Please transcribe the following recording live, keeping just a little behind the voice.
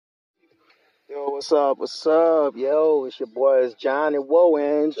Yo, what's up? What's up? Yo, it's your boys John and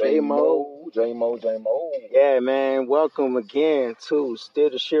Woan, J Mo. J Mo. Yeah, man. Welcome again to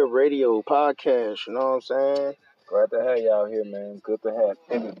Still the Shit Radio podcast. You know what I'm saying? Glad to have y'all here, man. Good to have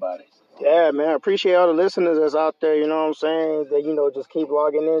everybody. Yeah, man. I appreciate all the listeners that's out there. You know what I'm saying? That just keep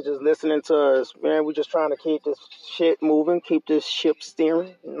logging in, just listening to us, man. We just trying to keep this shit moving, keep this ship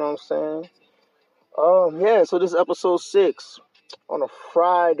steering. You know what I'm saying? Yeah. So this is episode 6 on a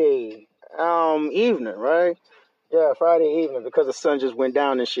Friday evening, right? Yeah, Friday evening because the sun just went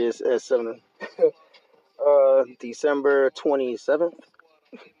down and shit at 7. December 27th.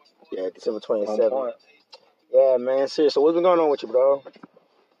 Yeah, December On 27th. point. Yeah, man. Seriously, so what's been going on with you, bro?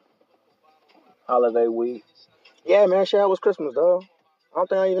 Holiday week. Yeah, man. Shit, how was Christmas, dog? I don't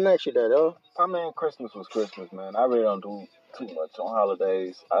think I even asked you that, dog. I mean, Christmas was Christmas, man. I really don't do too much on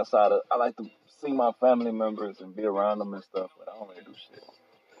holidays. I like to see my family members and be around them and stuff, but I don't really do shit.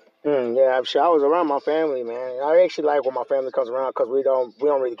 Yeah, I was around my family, man. I actually like when my family comes around because we don't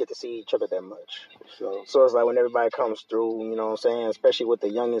really get to see each other that much. So it's like when everybody comes through, you know what I'm saying? Especially with the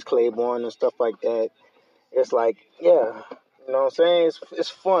youngest Claiborne and stuff like that. It's like, yeah, you know what I'm saying? It's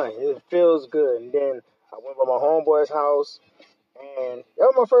fun. It feels good. And then I went by my homeboy's house, and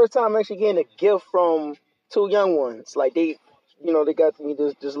that was my first time actually getting a gift from two young ones. Like they got me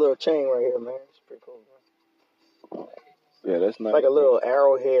this little chain right here, man. It's pretty cool, man. Yeah, that's nice. Like a little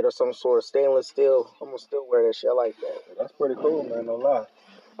arrowhead or some sort of stainless steel. I'm gonna still wear that shit. I like that. That's pretty cool, man. No lie.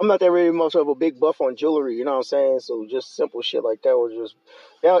 I'm not that really much of a big buff on jewelry, you know what I'm saying? So just simple shit like that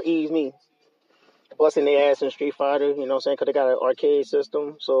that'll ease me. Busting their ass in Street Fighter, you know what I'm saying? Because they got an arcade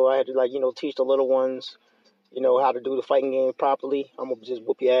system. So I had to, teach the little ones, how to do the fighting game properly. I'm going to just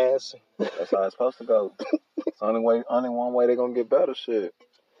whoop your ass. That's how it's supposed to go. It's only one way they're going to get better, shit.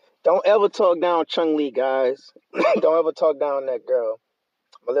 Don't ever talk down Chun-Li, guys. Don't ever talk down that girl.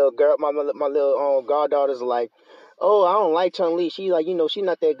 My little girl, my little goddaughter's like, oh, I don't like Chun-Li. She's like, she's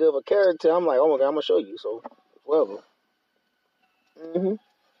not that good of a character. I'm like, oh my God, I'm going to show you. So, whatever. Mm-hmm.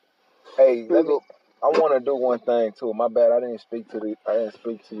 Hey, I want to do one thing too. My bad. I didn't speak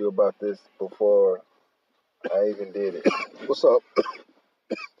to you about this before I even did it. What's up?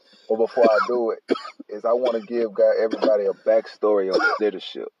 But before I do it, I want to give everybody a backstory on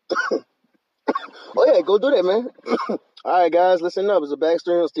leadership. Oh yeah, go do that, man. All right, guys, listen up. It's a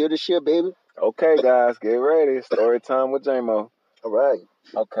backstory on Steal the Shit, baby. Okay, guys, get ready. Story time with J-Mo. All right.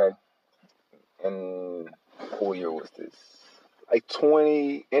 Okay. And what year was this? Like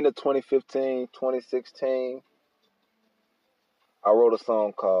end of 2015, 2016, I wrote a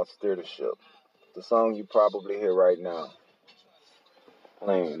song called Steer the Ship. The song you probably hear right now,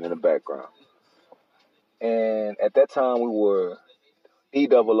 playing in the background. And at that time, we were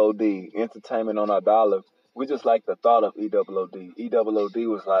EOOD, Entertainment on Our Dollar. We just liked the thought of EOOD. EOOD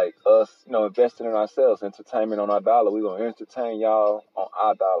was like us, investing in ourselves, entertainment on our dollar. We're going to entertain y'all on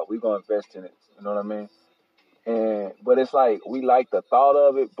our dollar. We're going to invest in it. You know what I mean? But it's like we like the thought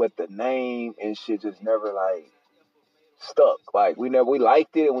of it, but the name and shit just never stuck. Like we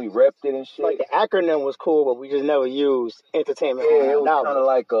liked it and we repped it and shit. Like the acronym was cool, but we just never used entertainment. Yeah, it was kind of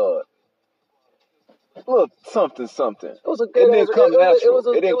like look, something. It was a good. It didn't come natural.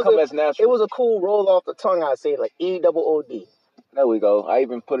 It didn't come as natural. It was a cool roll off the tongue. I say like EOOD. There we go. I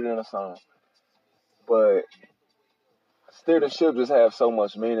even put it in a song. But Steer the Ship just have so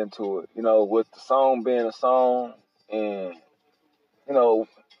much meaning to it. With the song being a song and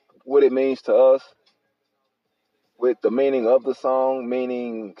what it means to us. With the meaning of the song,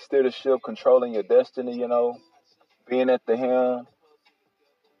 meaning steer the ship, controlling your destiny, being at the helm,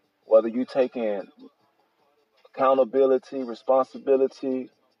 whether you taking accountability,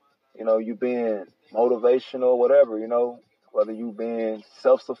 responsibility, you being motivational, whatever, whether you being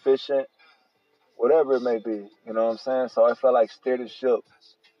self-sufficient, whatever it may be, you know what I'm saying? So I felt like steer the ship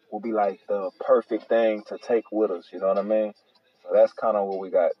will be like the perfect thing to take with us, you know what I mean? So that's kind of where we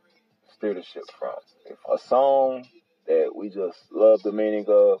got steer the ship from. If a song that we just love the meaning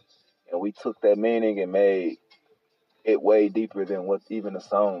of, and we took that meaning and made it way deeper than what even the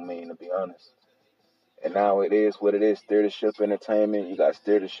song mean, to be honest. And now it is what it is. Steer the Ship Entertainment. You got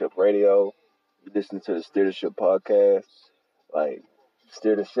Steer the Ship Radio. You listen to the Steer the Ship podcast. Like,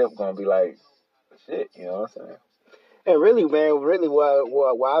 Steer the Ship gonna be like shit, you know what I'm saying? And really, man,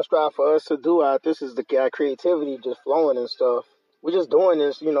 what I strive for us to do this is our creativity just flowing and stuff. We're just doing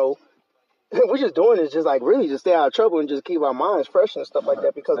this, we're just doing this just like really just stay out of trouble and just keep our minds fresh and stuff like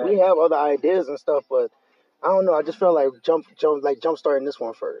that because we have other ideas and stuff, but I don't know. I just felt like jump starting this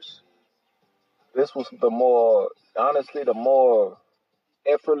one first. This was the more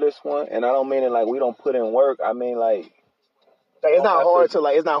effortless one, and I don't mean it like we don't put in work. I mean like Like it's not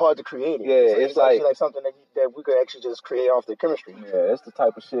hard to create it. Yeah, it's actually like something that we could actually just create off the chemistry. Yeah, it's the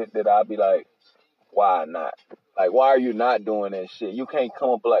type of shit that I'd be like, why not? Like, why are you not doing that shit? You can't come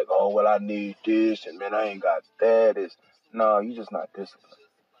up like, oh, well, I need this, and man, I ain't got that. No, you just not disciplined.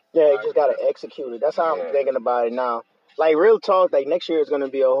 Yeah, you just gotta execute it. That's how I'm thinking about it now. Like real talk, like next year is gonna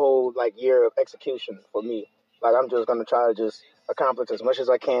be a whole like year of execution for me. Like I'm just gonna try to just accomplish as much as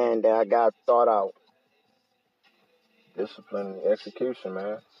I can that I got thought out. Discipline and execution,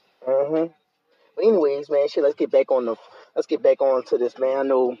 man. But anyways, man, shit. Let's get back on to this, man. I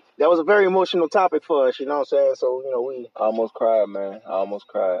know that was a very emotional topic for us. You know what I'm saying? So we. I almost cried, man. I don't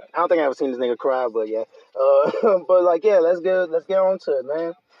think I ever seen this nigga cry, but yeah. But like, yeah, let's get on to it,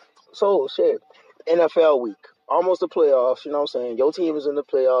 man. So shit, NFL week, almost the playoffs. You know what I'm saying? Your team is in the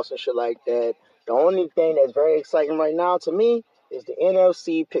playoffs and shit like that. The only thing that's very exciting right now to me is the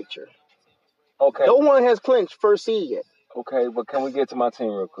NFC picture. Okay. No one has clinched first seed yet. Okay, but can we get to my team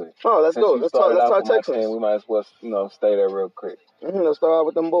real quick? Oh, let's go. Let's talk Texans. We might as well, stay there real quick. Let's start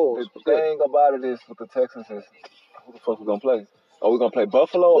with them Bulls. The thing about it is with the Texans is, who the fuck we gonna play? Are we gonna play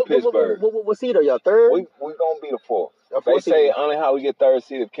Buffalo or Pittsburgh? What seed are y'all? Third? We gonna be the fourth. They say only how we get third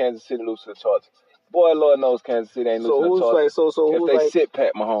seed if Kansas City loses to the Chargers. Boy, Lord knows Kansas City ain't losing to the Chargers. If they sit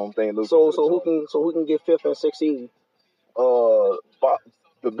Pat Mahomes, they ain't losing to the Chargers. Who can get fifth and sixth seed?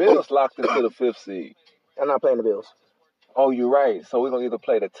 The Bills locked into the fifth seed. I'm not playing the Bills. Oh, you're right. So we're gonna either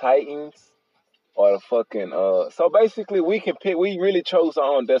play the Titans or the fucking So basically, we can pick. We really chose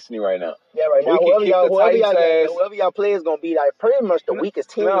our own destiny right now. Yeah, right now. Whoever y'all play is gonna be like pretty much the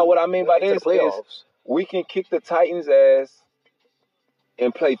weakest team. No, what I mean by this is we can kick the Titans' ass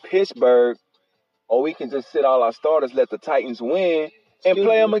and play Pittsburgh, or we can just sit all our starters, let the Titans win, and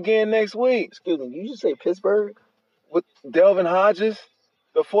play them again next week. Excuse me, you just say Pittsburgh with Delvin Hodges,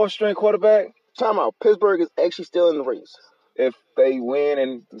 the fourth-string quarterback. Time out. Pittsburgh is actually still in the race. If they win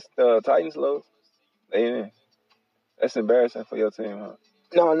and the Titans lose, they in. That's embarrassing for your team, huh?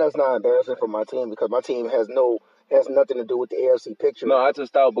 No, that's not embarrassing for my team because my team has nothing to do with the AFC picture. No, I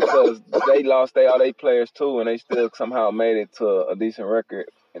just thought because they lost all their players too, and they still somehow made it to a decent record.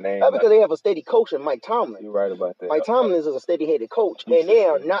 And that's because they have a steady coach in Mike Tomlin. You're right about that. Mike Tomlin is a steady-headed coach, and they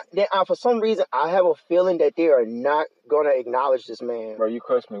are not. For some reason, I have a feeling that they are not going to acknowledge this man. Bro, you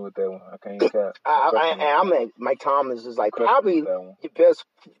crushed me with that one. I can't even cap. Mike Tomlin is like probably your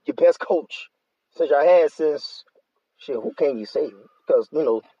best coach since I had since shit. Who can you say? Because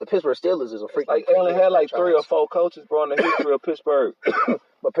the Pittsburgh Steelers is a freaking. Like they only had like 3 or 4 coaches, bro, in the history of Pittsburgh.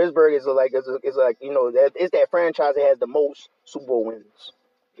 But Pittsburgh is like it's that franchise that has the most Super Bowl wins.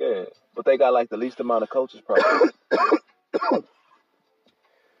 Yeah, but they got like the least amount of coaches, probably.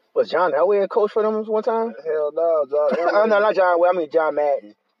 Was John Elway a coach for them one time? Hell no, John Elway. Oh, no, not John Elway. I mean John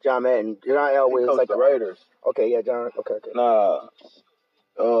Madden. John Elway is like the Raiders. Okay, yeah, John. Okay. Nah.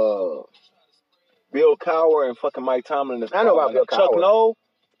 Bill Cowher and fucking Mike Tomlin. I know about Bill Cowher.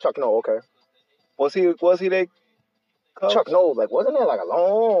 Chuck Noll, okay. Was he their coach? Chuck Noll, wasn't that a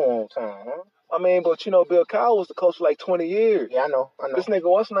long time, huh? I mean, but Bill Cowher was the coach for like 20 years. Yeah, I know. This nigga,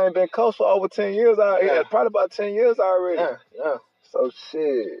 what's his name, been coach for over 10 years already. Yeah. Probably about 10 years already. Yeah. So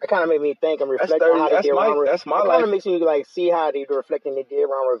shit. It kind of made me think and reflect on how they did around. That's my life. It kind of makes me see how they reflecting they did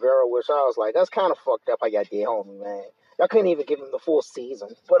around Rivera, which I was like, that's kind of fucked up how y'all did, homie, man. Y'all couldn't even give him the full season.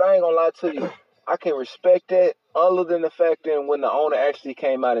 But I ain't gonna lie to you. I can respect that, other than the fact that when the owner actually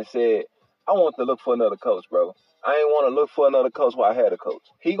came out and said, I want to look for another coach, bro. I ain't want to look for another coach while I had a coach.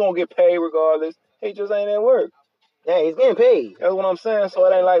 He gonna get paid regardless. He just ain't at work. Yeah, he's getting paid. That's what I'm saying. So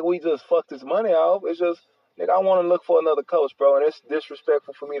it ain't like we just fucked his money off. It's just, nigga, I want to look for another coach, bro. And it's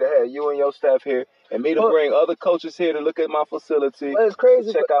disrespectful for me to have you and your staff here and me to bring other coaches here to look at my facility. But it's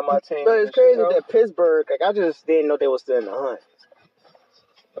crazy. Check out my team. But it's crazy that Pittsburgh, I just didn't know they were still in the hunt.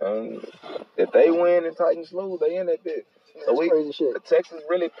 If they win and Titans lose, they in that bitch. So crazy shit. The Texans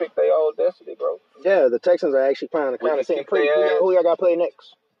really picked their own destiny, bro. Yeah, the Texans are actually kind of saying, who y'all got to play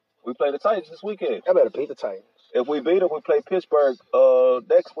next? We play the Titans this weekend. I better beat the Titans. If we beat them, we play Pittsburgh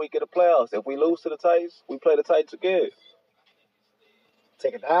next week in the playoffs. If we lose to the Titans, we play the Titans again.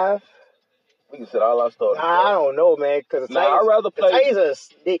 Take a dive? We can sit all our starters. Nah, I don't know, man. Because the Titans, I'd rather play. The Titans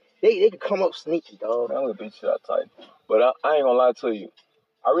they can come up sneaky, dog. I'm gonna beat you out Titans, but I ain't gonna lie to you.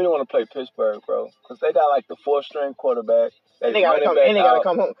 I really want to play Pittsburgh, bro, because they got like the 4th-string quarterback. They gotta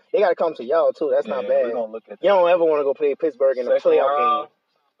come home. They gotta come to y'all too. That's not bad. We're gonna look at that. You don't ever want to go play Pittsburgh in a playoff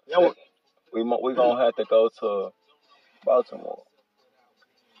game. We gonna have to go to Baltimore.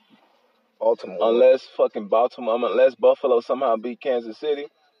 Unless Buffalo somehow beat Kansas City.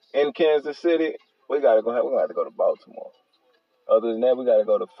 In Kansas City, we gotta go to Baltimore. Other than that, we gotta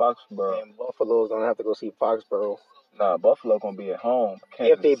go to Foxborough. And Buffalo's gonna have to go see Foxborough. Nah, Buffalo gonna be at home.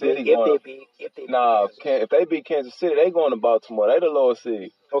 If they City beat if they beat Kansas City, they going to Baltimore. They the lower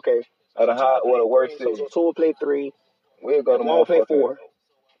seed. Okay. Or the worst seed. So two will play 3. We'll go to one will play 4.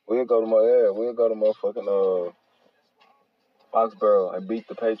 We'll go to motherfucking Foxborough and beat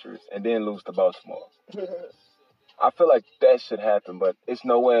the Patriots and then lose to Baltimore. I feel like that should happen, but it's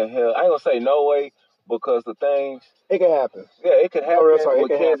no way in hell. I ain't gonna say no way because the things. It could happen. Yeah, it could happen with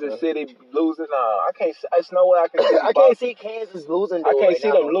Kansas City losing. Nah, I can't. It's no way I can see I can't see Kansas losing. I can't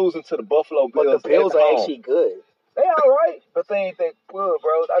see them losing to the Buffalo Bills. But the Bills are actually good. They all right, but they ain't that good,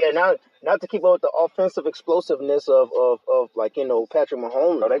 bro. Not to keep up with the offensive explosiveness of like, Patrick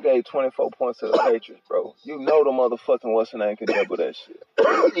Mahomes. Bro, they gave 24 points to the Patriots, bro. You know the motherfucking what's the name can double that shit.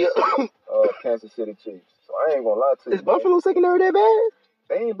 Kansas City Chiefs. So I ain't gonna lie to you. Is Buffalo secondary that bad?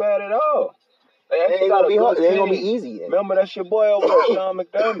 They ain't bad at all. They ain't gonna be easy. Then. Remember that's your boy over there, Sean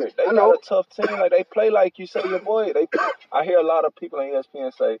McDermott. They got a tough team. Like they play like you say your boy. I hear a lot of people on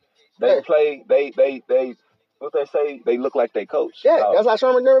ESPN say they play. They what they say? They look like they coach. Yeah, that's how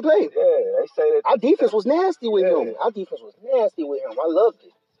Sean McDermott played. Yeah, they say that. Our defense was nasty with him. I loved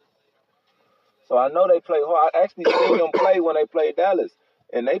it. So I know they play hard. I actually seen them play when they played Dallas,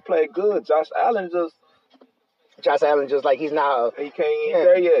 and they played good. Josh Allen just like he's not. He can't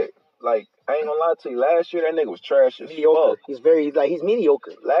there yet. Like I ain't gonna lie to you. Last year that nigga was trash as mediocre. Fuck. He's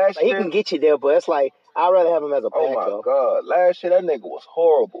mediocre. Last year he can get you there, but it's like I'd rather have him as a backup. Oh my god! Last year that nigga was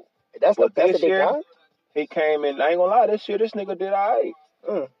horrible. That's the best that they got. He came in. I ain't gonna lie. This year this nigga did all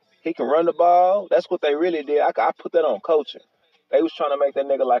right. He can run the ball. That's what they really did. I put that on coaching. They was trying to make that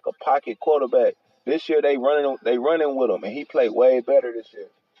nigga like a pocket quarterback. This year they running with him, and he played way better this year.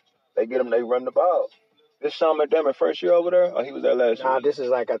 They run the ball. This Sean McDermott first year over there, or he was there last year? Nah, this is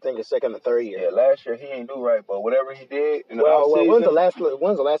like I think his second or third year. Yeah, last year he ain't do right, but whatever he did in the offseason.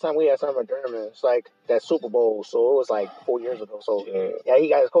 When's the last time we had Sean McDermott? It's like that Super Bowl, so it was like 4 years ago. So yeah, he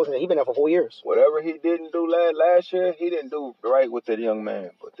got his coaching. He been there for 4 years. Whatever he didn't do last year, he didn't do right with that young man.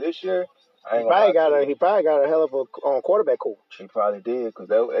 But this year, he probably got a hell of a quarterback coach. He probably did because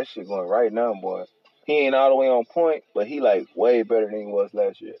that shit going right now, boy. He ain't all the way on point, but he like way better than he was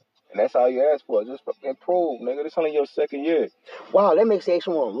last year. And that's all you ask for. Just improve, nigga. This only your second year. Wow, that makes me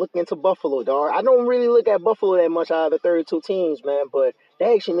actually want to look into Buffalo, dog. I don't really look at Buffalo that much out of the 32 teams, man, but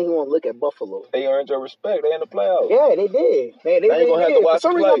that actually makes me want to look at Buffalo. They earned your respect. They in the playoffs. Yeah, they did. They ain't gonna have to watch For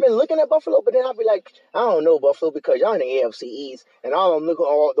some reason, I've been looking at Buffalo, but then I'll be like, I don't know Buffalo because y'all in the AFC East, and all I'm looking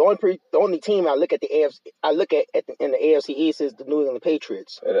the only team I look at in the AFC East is the New England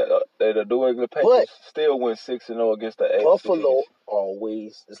Patriots. The New England Patriots still went 6-0 against the AFC Buffalo East.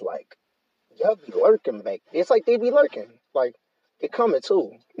 Always is like, y'all be lurking back. It's like they be lurking. Like, they coming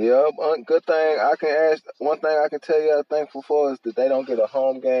too. Yeah, good thing one thing I can tell you I'm thankful for is that they don't get a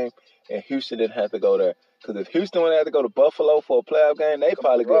home game and Houston didn't have to go there. Because if Houston would have to go to Buffalo for a playoff game, they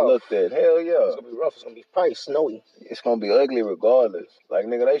probably get looked at. Hell yeah. It's going to be rough. It's going to be probably snowy. It's going to be ugly regardless. Like,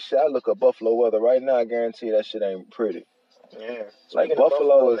 nigga, I look at Buffalo weather right now. I guarantee that shit ain't pretty. Yeah. Like,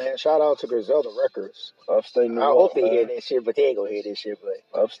 Buffalo is... Man, shout out to Griselda Records. Upstate New York. I hope they hear this shit, but they ain't going to hear this shit.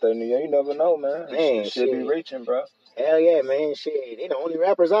 But Upstate New York, you never know, man. Shit be reaching, bro. Hell yeah, man. Shit. They the only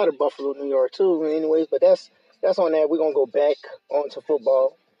rappers out of Buffalo, New York, too. Anyways, but that's on that. We're going to go back onto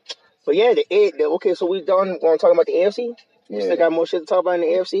football. But yeah, okay, so we done. Want to talk about the AFC? Yeah. You still got more shit to talk about in the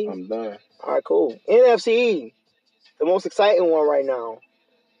AFC? I'm done. All right, cool. NFC, the most exciting one right now.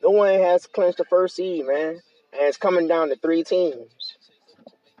 No one has clinched the first seed, man. And it's coming down to 3 teams.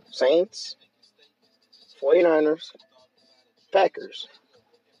 Saints, 49ers, Packers.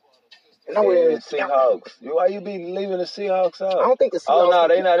 And Seahawks. Why you be leaving the Seahawks out? I don't think the Seahawks. Oh no,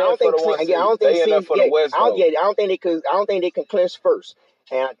 they not in for the 1 seed. I don't think they in for the West. I don't think they can clinch first.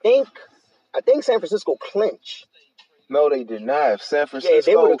 And I think San Francisco clinch. No, they did not. If San Francisco,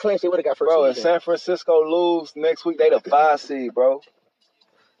 they would have clinched. They would have got first. Bro, if San Francisco lose next week, they the 5 seed, bro.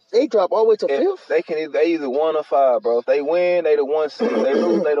 They drop all the way to 5th. They either 1 or 5, bro. If they win, they the 1 seed. They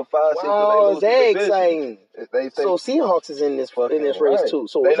lose, they the 5 seed. Wow, that's exciting. So Seahawks is in this race too.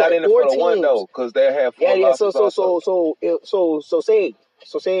 So they're not in it for the 1 though, because they have 4 losses. So say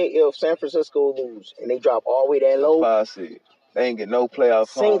if San Francisco lose and they drop all the way that low, 5 seed. They ain't get no playoff.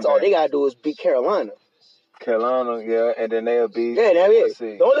 Saints, all they gotta do is beat Carolina. Yeah, and then they'll beat. Yeah, that is.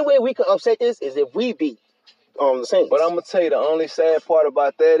 The only way we can upset this is if we beat the Saints. But I'm gonna tell you the only sad part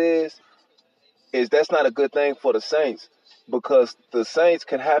about that is that's not a good thing for the Saints because the Saints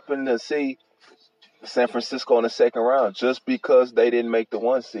can happen to see San Francisco in the second round just because they didn't make the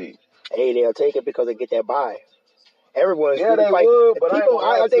 1 seed. Hey, they'll take it because they get that bye. Everyone's really they would, but people.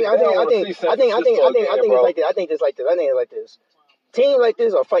 I think it's like this. Teams like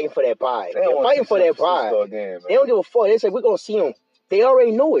this are fighting for that bye. They're fighting for that bye. They don't give a fuck. They say, we're going to see them. They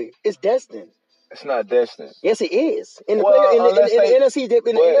already know it. It's destined. It's not destined. Yes, it is. In the NFC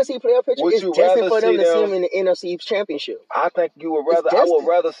playoff picture, it's destined for them to see them in the NFC Championship. I think I would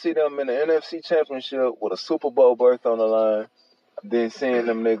rather see them in the NFC Championship with a Super Bowl berth on the line than seeing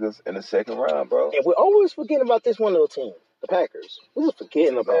them niggas in the second round, bro. And we're always forgetting about this one little team, the Packers. We're just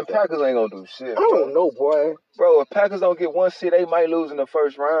forgetting about that. Packers ain't gonna do shit. I don't know, boy. Bro, if Packers don't get 1 seed, they might lose in the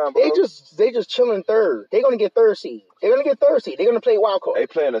first round, bro. They just chilling third. They're gonna get third seed. They're gonna play wild card. They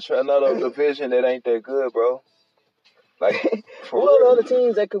playing another division that ain't that good, bro. Like, what are the other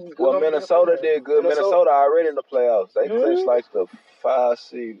teams that could go? Well, Minnesota did good. Minnesota already in the playoffs. They clinched like the 5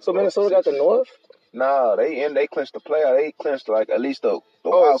 seed. So Minnesota got the North? Nah, they clinched the playoff. They clinched like at least the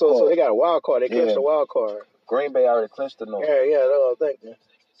wild card. So they got a wild card. They clinched the wild card. Green Bay already clinched the North. Yeah, that's what I'm thinking.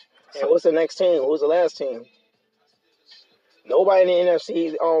 And what's the next team? Who's the last team? Nobody in the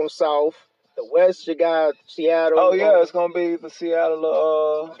NFC South. The West, you got Seattle. Oh, yeah, it's going to be the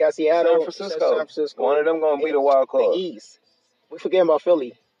Seattle. Got Seattle. San Francisco. One of them going to be the wild card. The East. We forgetting about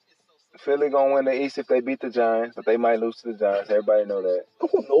Philly. Philly going to win the East if they beat the Giants, but they might lose to the Giants. Everybody know that.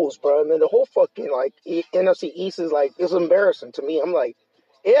 Who knows, bro? Man, the whole fucking, NFC East is, it's embarrassing to me. I'm like,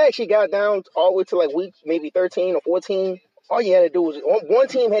 it actually got down all the way to, week maybe 13 or 14. All you had to do was, one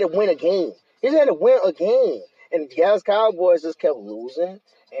team had to win a game. They just had to win a game. And the Dallas Cowboys just kept losing.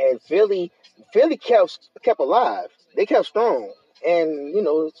 And Philly kept alive. They kept strong. And,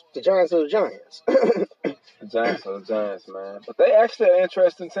 the Giants are the Giants. The Giants are the Giants, man. But they actually an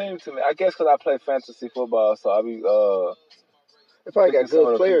interesting team to me. I guess because I play fantasy football, so I be they probably got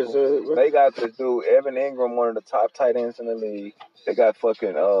good players. They got the dude Evan Ingram, one of the top tight ends in the league. They got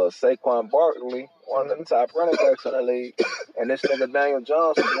fucking Saquon Barkley, one of the top running backs in the league. And this nigga Daniel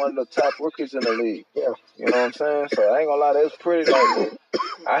Jones is one of the top rookies in the league. Yeah. You know what I'm saying? So I ain't gonna lie, that's pretty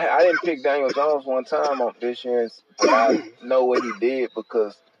I didn't pick Daniel Jones one time on this year, but I know what he did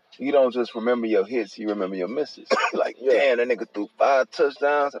because you don't just remember your hits, you remember your misses. Like, damn, that nigga threw 5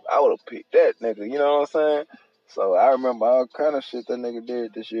 touchdowns. I would have picked that nigga, you know what I'm saying? So I remember all kind of shit that nigga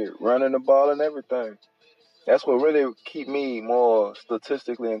did this year, running the ball and everything. That's what really keep me more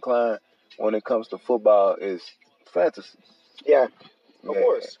statistically inclined when it comes to football is fantasy. Yeah, of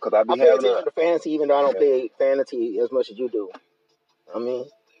course. Because I pay attention to fantasy even though I don't play fantasy as much as you do. I mean,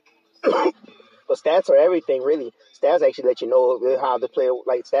 but stats are everything, really. Stats actually let you know how the player,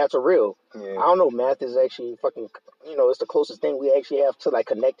 stats are real. Yeah. I don't know, math is actually fucking, it's the closest thing we actually have to,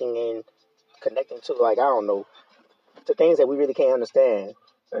 connecting to, I don't know, to things that we really can't understand.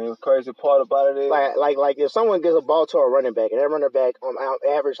 And the crazy part about it is... Like if someone gives a ball to a running back, and that running back on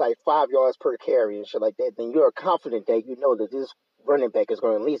average, 5 yards per carry and shit like that, then you're confident that you know that this running back is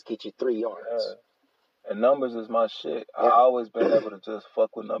going to at least get you 3 yards. Yeah. And numbers is my shit. Yeah. I always been able to just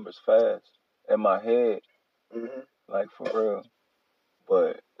fuck with numbers fast in my head. Mm-hmm. For real.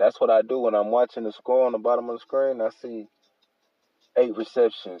 But that's what I do when I'm watching the score on the bottom of the screen. I see 8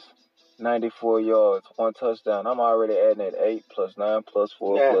 receptions, 94 yards, 1 touchdown. I'm already adding at 8 plus 9 plus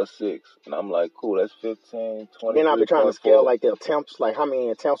 4 plus 6. And I'm like, cool, that's 15, 20. Then I'll be trying to scale the attempts, how many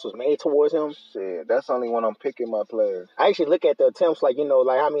attempts was made towards him. Shit, that's only when I'm picking my players. I actually look at the attempts,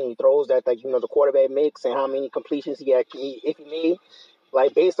 how many throws that, the quarterback makes and how many completions if he made.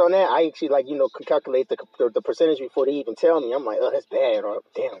 Based on that, I actually, can calculate the percentage before they even tell me. I'm like, oh, that's bad. Or,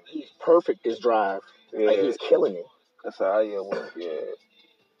 damn, he's perfect this drive. Yeah. He's killing it. That's how I work, yeah.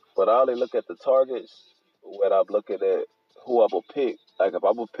 But I only look at the targets when I'm looking at who I'm going to pick. If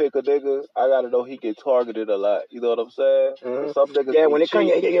I'm going to pick a nigga, I got to know he get targeted a lot. You know what I'm saying? Mm-hmm. Some niggas when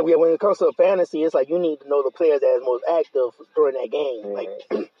it comes to fantasy, it's you need to know the players that is most active during that game.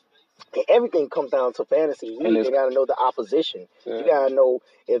 Yeah. Everything comes down to fantasy. You got to know the opposition. Yeah. You got to know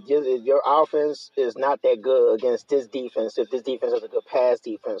if your offense is not that good against this defense, if this defense is a good pass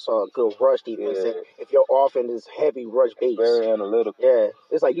defense or a good rush defense, and if your offense is heavy rush based. Very analytical. Yeah.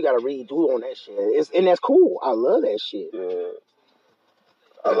 It's you got to really do on that shit. And that's cool. I love that shit. Yeah.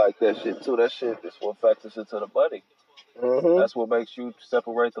 I like that shit too. That shit is what factors into the money. Mm-hmm. That's what makes you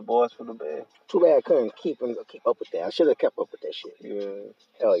separate the boys from the bad. Too bad I couldn't keep up with that. I should have kept up with that shit. Yeah.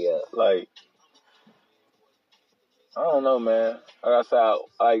 Hell yeah. I don't know, man. Like I said,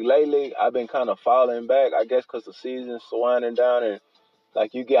 lately, I've been kind of falling back. I guess because the season's winding down and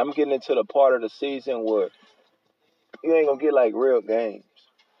I'm getting into the part of the season where you ain't gonna get real games.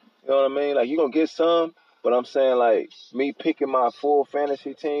 You know what I mean? You're gonna get some, but I'm saying me picking my full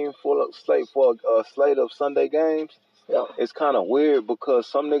fantasy team, full slate for a slate of Sunday games. Yeah. It's kind of weird because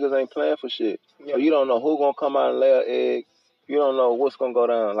some niggas ain't playing for shit. Yeah. So you don't know who gonna come out and lay an egg. You don't know what's gonna go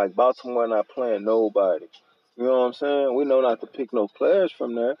down. Baltimore not playing nobody. You know what I'm saying? We know not to pick no players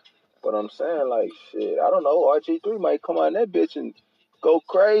from there, but I'm saying like shit. I don't know. RG3 might come out in that bitch and go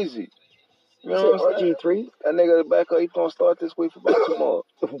crazy. You know what I'm saying? RG3? That nigga back up, he gonna start this week for Baltimore.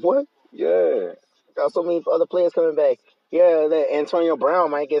 What? Yeah. Got so many other players coming back. Yeah, that Antonio Brown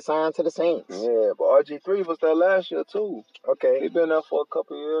might get signed to the Saints. Yeah, but RG3 was there last year too. Okay. He been there for a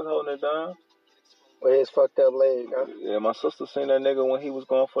couple of years holding it down. With his fucked up leg, huh? Yeah, my sister seen that nigga when he was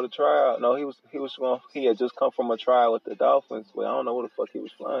going for the tryout. No, he had just come from a tryout with the Dolphins. Well, I don't know where the fuck he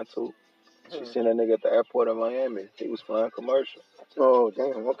was flying to. She seen that nigga at the airport in Miami. He was flying commercial. Oh,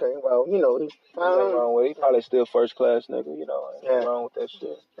 damn. Okay. Well, you know, Ain't wrong with it. He probably still first class nigga, you know. Ain't wrong with that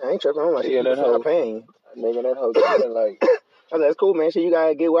shit. I ain't tripping. I'm like, Yeah, that not paying. Nigga, that hoe chilling like. Oh, that's cool, man. Shit, you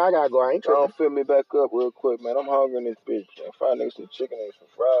gotta get where I gotta go. I ain't tripping. Don't fill me back up real quick, man. I'm hungry in this bitch. Man. Find niggas some chicken and some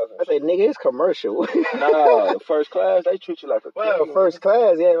fries. I say, nigga, it's commercial. Nah, first class, they treat you like a well, king. First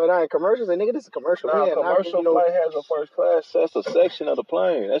class, yeah, but not commercials. Like, nigga, this is commercial. Nah, commercial flight has a first class. That's a section of the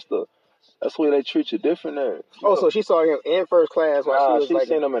plane. That's where they treat you different there. Oh, so she saw him in first class while she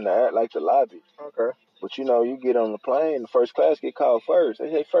seen him in the lobby. Okay. But you know, you get on the plane, first class get called first.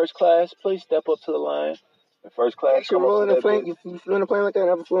 They say, first class, please step up to the line. And first class come up to that plane. You flew in a plane like that? I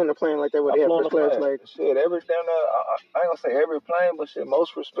never flew in a plane like that where they have first class. Like shit, every damn I ain't gonna say every plane, but shit,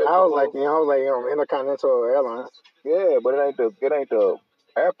 most respectable. I was like Intercontinental Airlines. Yeah, but it ain't the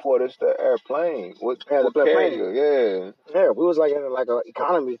airport, it's the airplane. What carrier? Yeah. Yeah, we was like in like a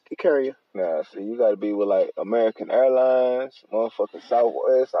economy carrier. Nah, see, you gotta be with like American Airlines, motherfucking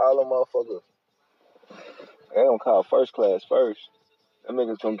Southwest, all them motherfuckers. They gonna call first class first. Them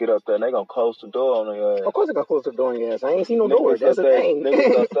niggas gonna get up there and they gonna close the door on their ass. Of course they gonna close the door on your ass. I ain't seen no door. That's the thing.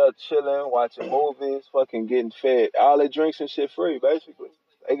 Niggas up there chilling, watching movies, fucking getting fed. All their drinks and shit free, basically.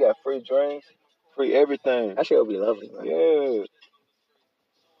 They got free drinks, free everything. That shit would be lovely, man. Yeah.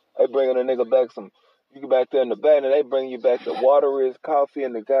 They bringing a nigga back you get back there in the back and they bring you back the wateriest coffee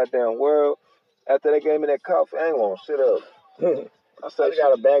in the goddamn world. After they gave me that coffee, I ain't want to sit up. I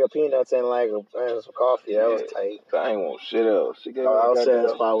got a bag of peanuts and like some coffee. That was tight. I ain't want shit else. She gave me I was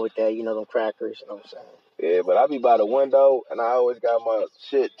satisfied with that. You know, them crackers. You know what I'm saying? Yeah, but I be by the window and I always got my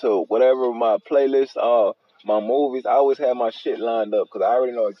shit to whatever my playlist are, my movies. I always have my shit lined up because I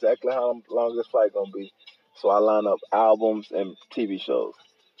already know exactly how long this flight gonna be. So I line up albums and TV shows.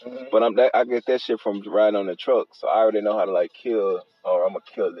 Mm-hmm. But I get that shit from riding on the truck, so I already know how to like kill or I'm gonna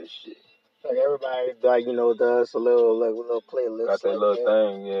kill this shit. Like everybody, like does a little playlist. Got their little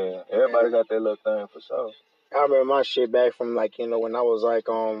thing, yeah. Everybody got their little thing for sure. I remember my shit back from like when I was like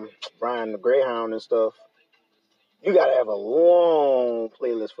riding the Greyhound and stuff. You gotta have a long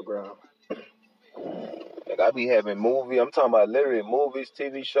playlist for Greyhound. Like I be having I'm talking about literally movies,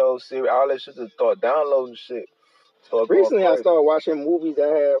 TV shows, series, all that shit. Just start downloading shit. Recently, I started watching movies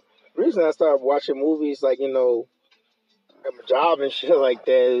like at my job and shit like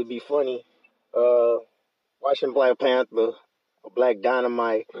that. It'd be funny. Watching Black Panther or Black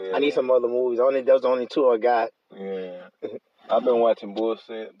Dynamite. Yeah. I need some other movies. Those are the only two I got. Yeah. I've been watching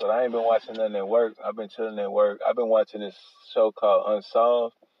bullshit, but I ain't been watching nothing at work. I've been chilling at work. I've been watching this show called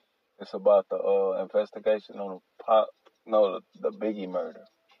Unsolved. It's about the investigation on the Biggie murder.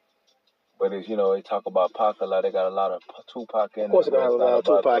 But it's, they talk about Pac a lot. They got a lot of Tupac in it. Of course, they're going to have a lot of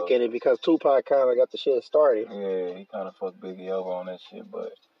Tupac in it because Tupac kind of got the shit started. Yeah, he kind of fucked Biggie over on that shit,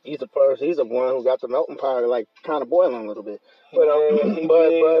 but he's the one who got the melting pot like kind of boiling a little bit.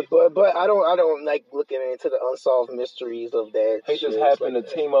 But but I don't like looking into the unsolved mysteries of that. He just happened to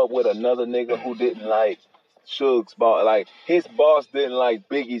team up with another nigga who didn't like Suge's boss. Like his boss didn't like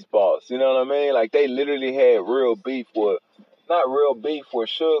Biggie's boss. You know what I mean? Like they literally had real beef with. Not real beef where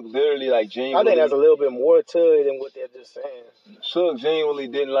Suge literally like genuinely. I think there's a little bit more to it than what they're just saying. Suge genuinely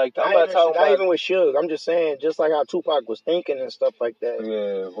didn't like that. Not even with Suge. I'm just saying, just like how Tupac was thinking and stuff like that.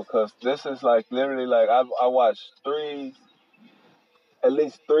 Yeah, because this is like literally like I watched at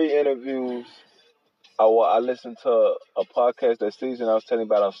least three interviews. I listened to a podcast that season I was telling you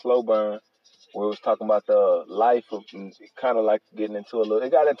about on Slow Burn, where it was talking about the life of kind of like getting into a little.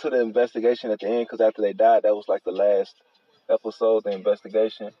 It got into the investigation at the end because after they died, that was like the last episode, the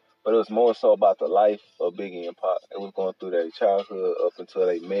investigation, but it was more so about the life of Biggie and Pac. It was going through their childhood up until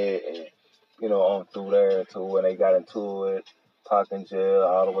they met and, on through there until when they got into it, Pac in jail,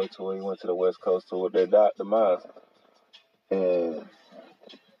 all the way to where he went to the West Coast to their demise. And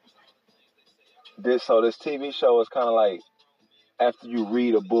this TV show is kind of like after you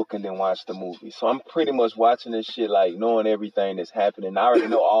read a book and then watch the movie. So I'm pretty much watching this shit like knowing everything that's happening. I already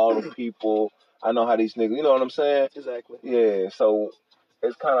know all the people. I know how these niggas, you know what I'm saying? Exactly. Yeah, so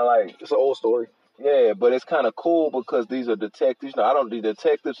it's kind of like... It's an old story. Yeah, but it's kind of cool because these are detectives. I don't do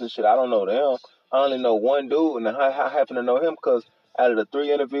detectives and shit. I don't know them. I only know one dude, and I happen to know him because out of the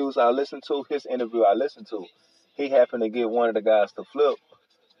 3 interviews I listened to, his interview I listened to, he happened to get one of the guys to flip,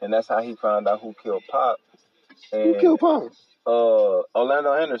 and that's how he found out who killed Pac. And, who killed Pac?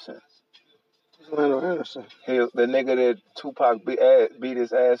 Orlando Anderson. Orlando Anderson. The nigga that Tupac beat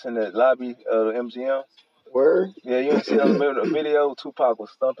his ass in the lobby of the MGM. Word? Yeah, you didn't see on the video? Tupac was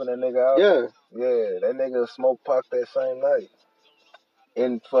stumping that nigga out? Yeah. Yeah, that nigga smoked Pac that same night.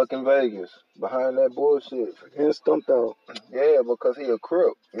 In fucking Vegas. Behind that bullshit. Getting stumped out. Yeah, because he a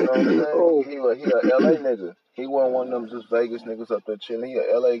crook. You know what I'm saying? Oh. He a LA nigga. He wasn't one of them just Vegas niggas up there chilling. He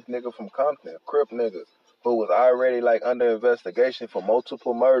a LA nigga from Compton. A crip nigga. Who was already like under investigation for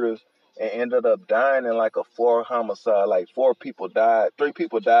multiple murders and ended up dying in like a 4 homicide. Like 4 people died. 3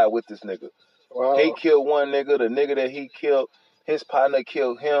 people died with this nigga. Wow. He killed one nigga. The nigga that he killed, his partner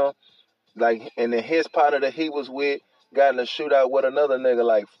killed him. Like, and then his partner that he was with got in a shootout with another nigga.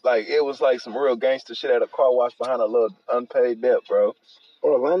 Like it was like some real gangster shit at a car wash behind a little unpaid debt, bro.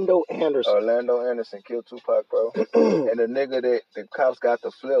 Orlando Anderson killed Tupac, bro. And the nigga that the cops got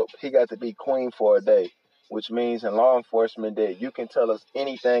to flip, he got to be queen for a day, which means in law enforcement that you can tell us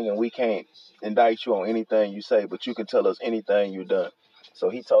anything and we can't indict you on anything you say, but you can tell us anything you done. So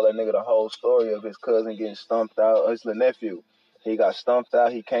he told that nigga the whole story of his cousin getting stumped out, his little nephew. He got stumped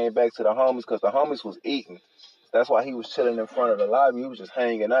out. He came back to the homies because the homies was eating. That's why he was chilling in front of the lobby. He was just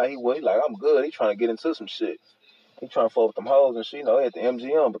hanging out. He like, I'm good. He trying to get into some shit. He trying to fuck with them hoes and shit, you know, at the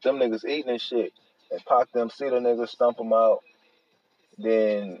MGM. But them niggas eating and shit. And Pac them see the niggas, stump them out.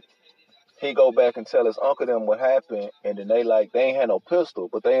 Then he go back and tell his uncle them what happened. And then they ain't had no pistol.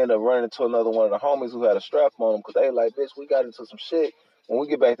 But they end up running into another one of the homies who had a strap on them. Because they like, bitch, we got into some shit. When we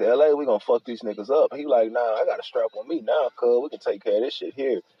get back to LA, we gonna fuck these niggas up. He like, nah, I got a strap on me now, cuz we can take care of this shit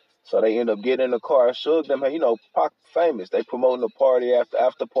here. So they end up getting in the car. Suge them, hey, you know, Pac famous. They promoting the party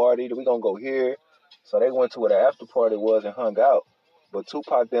after party. We gonna go here. So they went to where the after party was and hung out. But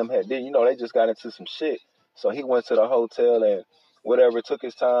Tupac them didn't, you know, they just got into some shit. So he went to the hotel and whatever, took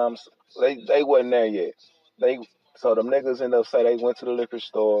his time. They wasn't there yet. So them niggas ended up say they went to the liquor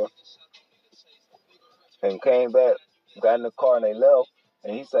store and came back, got in the car and they left.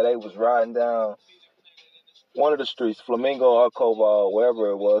 And he said they was riding down one of the streets, Flamingo or Koval,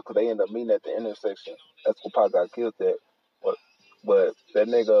 wherever it was, because they ended up meeting at the intersection. That's where Pac got killed at. But that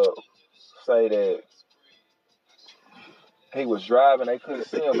nigga say that he was driving, they couldn't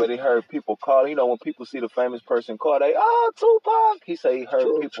see him, but he heard people call. You know, when people see the famous person call, they, Tupac. He said he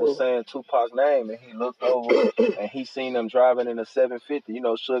heard people saying Tupac's name, and he looked over, and he seen them driving in a 750. You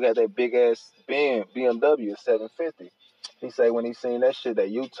know, Suge had that big-ass BMW 750. He say when he seen that shit, that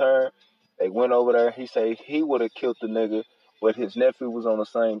U-turn, they went over there. He say he would have killed the nigga, but his nephew was on the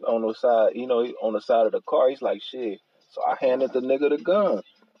side, you know, on the side of the car. He's like, shit. So I handed the nigga the gun.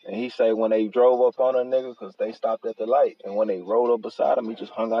 And he say when they drove up on a nigga, because they stopped at the light, and when they rolled up beside him, he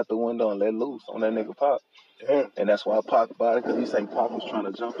just hung out the window and let loose on that nigga Pac. Damn. And that's why Pac about it, because he say Pac was trying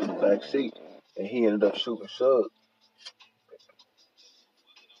to jump in the back seat, and he ended up shooting Suge.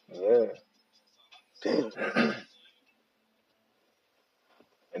 Yeah. Damn.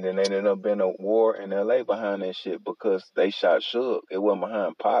 And then they ended up being a war in LA behind that shit because they shot Suge. It wasn't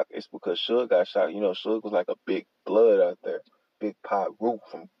behind Pac. It's because Suge got shot. You know, Suge was like a big blood out there. Big Pac Root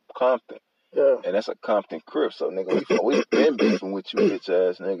from Compton. Yeah. And that's a Compton Crip. So, nigga, we been beefing with you bitch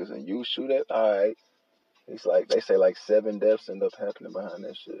ass niggas, and you shoot at, all right. It's like, they say like 7 deaths end up happening behind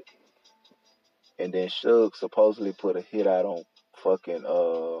that shit. And then Suge supposedly put a hit out on fucking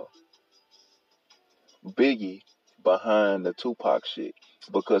Biggie behind the Tupac shit.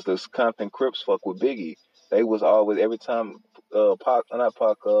 Because the Compton Crips fuck with Biggie. They was always, every time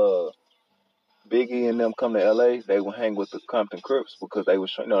Biggie and them come to LA, they would hang with the Compton Crips because they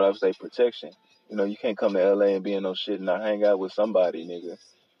was, you know, that was their protection. You know, you can't come to LA and be in no shit and not hang out with somebody, nigga.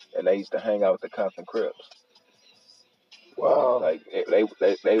 And they used to hang out with the Compton Crips. Wow. Like, they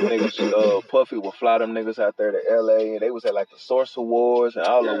niggas, Puffy would fly them niggas out there to LA, and they was at like the Source Awards and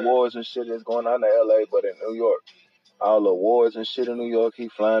all the awards and shit that's going on in LA, but in New York. All the awards and shit in New York, he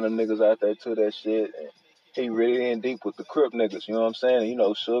flying them niggas out there to that shit. And he really in deep with the Crip niggas, you know what I'm saying? And, you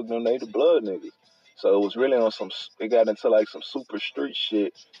know, Suge them, they the blood niggas. So it was really on some, it got into like some super street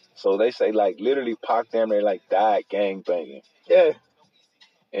shit. So they say like literally Pac damn they like died gang banging. Yeah.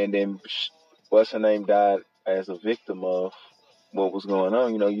 And then what's her name died as a victim of what was going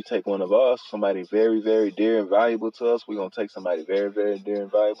on. You know, you take one of us, somebody very, very dear and valuable to us, we're going to take somebody very, very dear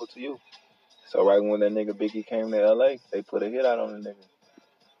and valuable to you. So right when that nigga Biggie came to LA, they put a hit out on the nigga.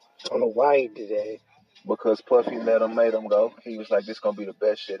 I don't know why he did that. Because Puffy made him go. He was like, this gonna be the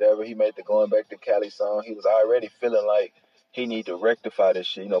best shit ever. He made the Going Back to Cali song. He was already feeling like he need to rectify this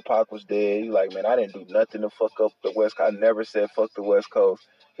shit. You know, Pac was dead. He like, man, I didn't do nothing to fuck up the West Coast. I never said fuck the West Coast.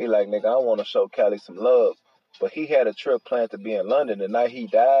 He like, nigga, I want to show Cali some love. But he had a trip planned to be in London. The night he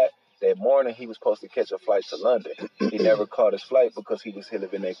died, that morning he was supposed to catch a flight to London. He never caught his flight because he was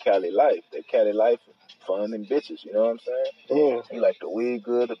living that Cali life. That Cali life, fun and bitches, you know what I'm saying? Yeah. He like the weed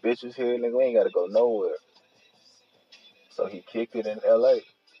good, the bitches here, nigga, we ain't got to go nowhere. So he kicked it in L.A.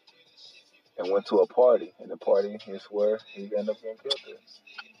 and went to a party. And the party is where he ended up getting killed there.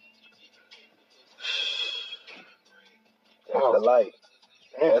 That's the light.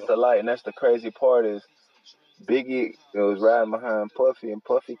 That's the light. And that's the crazy part is Biggie was riding behind Puffy, and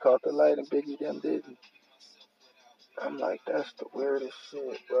Puffy caught the light, and Biggie them didn't. I'm like, that's the weirdest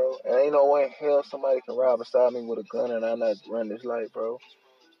shit, bro. And ain't no way in hell somebody can ride beside me with a gun and I not run this light, bro.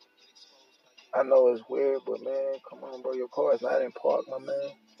 I know it's weird, but man, come on, bro. Your car is not in park, my man.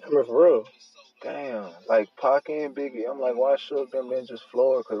 I mean, for real. Damn. Like, Pac and Biggie, I'm like, why Suge them then just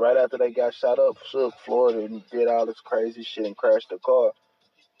floored? Because right after they got shot up, Suge floored and did all this crazy shit and crashed the car.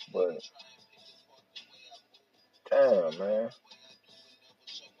 But, damn, man.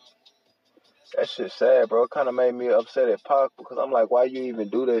 That shit sad, bro. It kind of made me upset at Pac because I'm like, why you even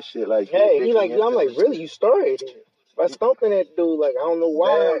do that shit? Like, hey, he like, I'm like, really? You started it by stomping that dude? Like, I don't know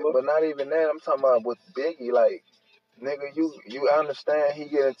why. But not even that. I'm talking about with Biggie. Like, nigga, you understand? He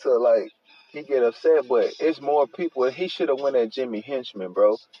get upset, but it's more people. He should have went at Jimmy Henchman,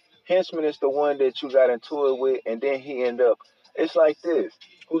 bro. Henchman is the one that you got into it with, and then he end up. It's like this.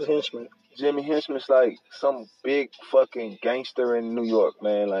 Who's Henchman? Jimmy Henchman's like some big fucking gangster in New York,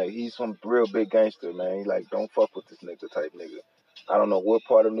 man. Like, he's some real big gangster, man. He like, don't fuck with this nigga type nigga. I don't know what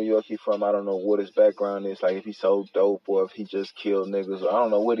part of New York he from. I don't know what his background is. Like, if he sold dope or if he just killed niggas. I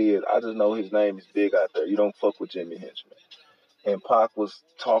don't know what he is. I just know his name is big out there. You don't fuck with Jimmy Henchman. And Pac was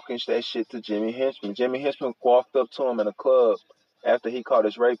talking that shit to Jimmy Henchman. Jimmy Henchman walked up to him in a club after he caught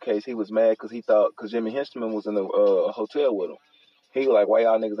his rape case. He was mad because Jimmy Henchman was in the hotel with him. He was like, why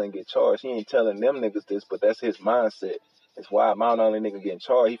y'all niggas ain't get charged? He ain't telling them niggas this, but that's his mindset. It's why I'm not only nigga getting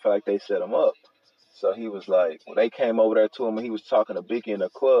charged. He felt like they set him up. So he was like, when they came over there to him and he was talking to Biggie in the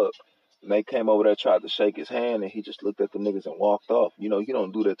club, and they came over there, tried to shake his hand, and he just looked at the niggas and walked off. You know, you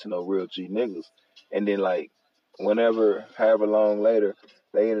don't do that to no real G niggas. And then, like, however long later,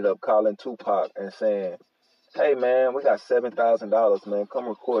 they ended up calling Tupac and saying, hey, man, we got $7,000, man. Come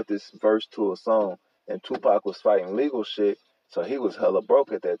record this verse to a song. And Tupac was fighting legal shit, so he was hella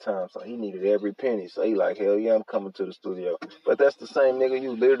broke at that time. So he needed every penny. So he like, hell yeah, I'm coming to the studio. But that's the same nigga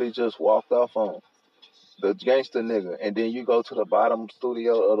you literally just walked off on. The gangster nigga. And then you go to the bottom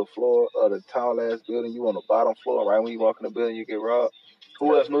studio of the floor of the tall-ass building. You on the bottom floor. Right when you walk in the building, you get robbed.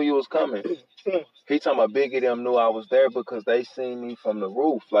 Who else knew you was coming? He talking about Biggie them knew I was there because they seen me from the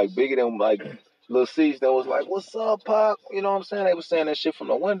roof. Like, Biggie them, like, Lil C's that was like, what's up, Pac? You know what I'm saying? They was saying that shit from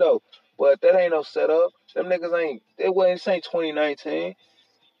the window. But that ain't no setup. Them niggas ain't, this ain't 2019.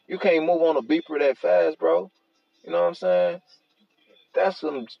 You can't move on a beeper that fast, bro. You know what I'm saying? That's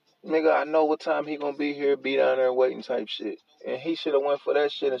some nigga, I know what time he gonna be here, be down there waiting type shit. And he should have went for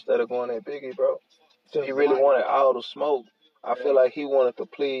that shit instead of going at Biggie, bro. He really wanted all the smoke. I feel like he wanted to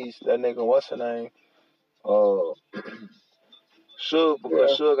please that nigga, what's her name? Suge,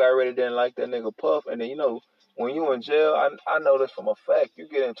 because Suge already didn't like that nigga Puff. And then, you know, when you in jail, I know this from a fact, you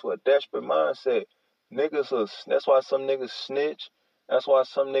get into a desperate mindset. That's why some niggas snitch. That's why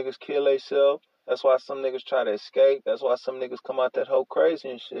some niggas kill themselves. That's why some niggas try to escape. That's why some niggas come out that whole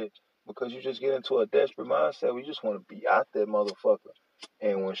crazy and shit. Because you just get into a desperate mindset where you just want to be out that motherfucker.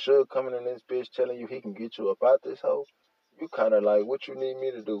 And when Suge coming in this bitch telling you he can get you up out this hoe, you kind of like, what you need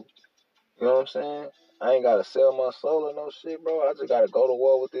me to do? You know what I'm saying? I ain't gotta sell my soul or no shit, bro. I just gotta go to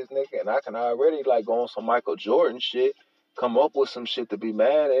war with this nigga, and I can already like go on some Michael Jordan shit, come up with some shit to be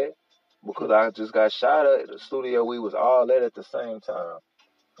mad at, because I just got shot at the studio. We was all at the same time.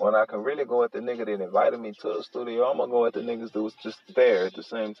 When I can really go at the nigga that invited me to the studio, I'm gonna go at the niggas that was just there at the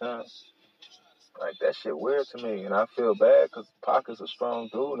same time. Like, that shit weird to me, and I feel bad because Pac is a strong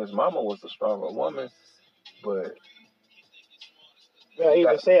dude, and his mama was a stronger woman, but. Yeah,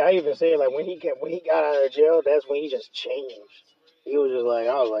 I even say like when he got out of jail, that's when he just changed. He was just like,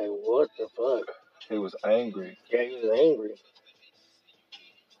 I was like, what the fuck? He was angry. Yeah, he was angry.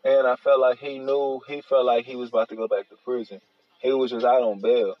 And I felt like he felt like he was about to go back to prison. He was just out on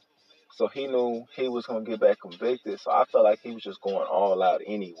bail. So he knew he was going to get back convicted. So I felt like he was just going all out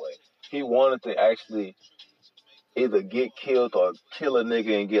anyway. He wanted to actually either get killed or kill a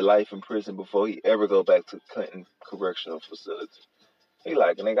nigga and get life in prison before he ever go back to Clinton Correctional Facility. He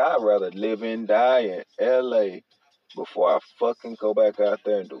like, nigga, I'd rather live and die in L.A. before I fucking go back out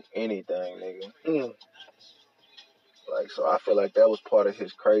there and do anything, nigga. Like, so I feel like that was part of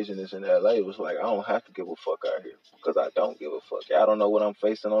his craziness in LA. It was like, I don't have to give a fuck out here because I don't give a fuck. I don't know what I'm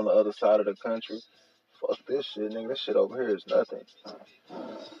facing on the other side of the country. Fuck this shit, nigga. This shit over here is nothing.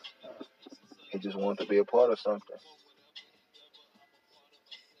 He just wanted to be a part of something.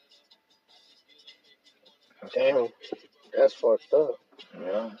 Damn, that's fucked up.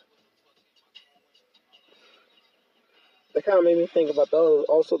 Yeah. That kind of made me think about the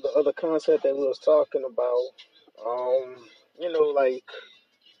other concept that we was talking about. You know, like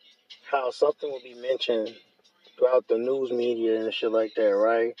how something would be mentioned throughout the news media and shit like that,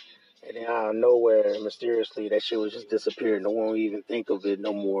 right? And then out of nowhere, mysteriously, that shit would just disappear. No one would even think of it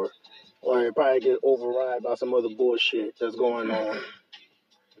no more. Or it probably get override by some other bullshit that's going on.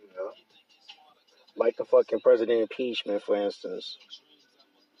 Yeah. Like the fucking president impeachment, for instance.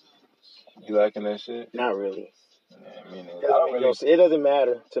 You liking that shit? Not really. Yeah, I mean, It doesn't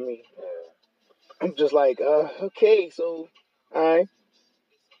matter to me. Yeah. I'm just like, okay, so, alright.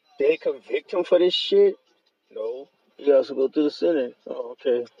 They convict him for this shit? No. He has to go through the Senate. Oh,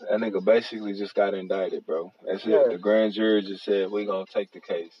 okay. That nigga basically just got indicted, bro. That's Yeah. it. The grand jury just said, we gonna take the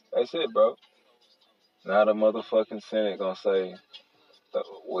case. That's it, bro. Now the motherfucking Senate gonna say,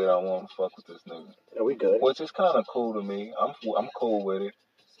 we don't want to fuck with this nigga. Yeah, we good. Which is kind of cool to me. I'm cool with it.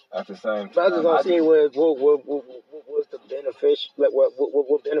 At the same time, But I just don't see what's the benefits, like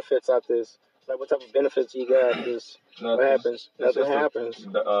what benefits out this? Like what type of benefits you got out this? Nothing. What happens? Nothing happens.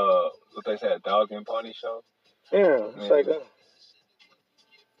 What they said, dog and pony show? Yeah, it's like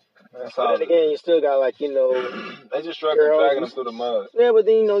that's but all. then again, you still got like, they just dragging them through the mud. Yeah, but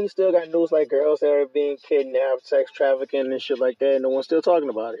then you still got news like girls that are being kidnapped, sex trafficking and shit like that, and no one's still talking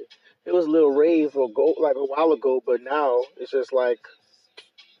about it. It was a little rave like a while ago, but now it's just like,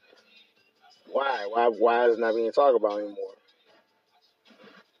 why is it not being talked about anymore?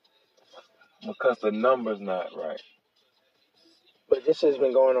 Because the number's not right. But this has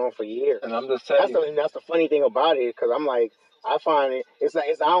been going on for years. And I'm just telling you. That's the funny thing about it, because I'm like, I find it,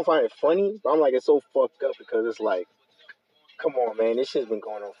 I don't find it funny, but I'm like, it's so fucked up because it's like, come on, man, this shit's been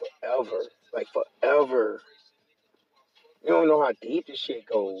going on forever. Like, forever. You don't know how deep this shit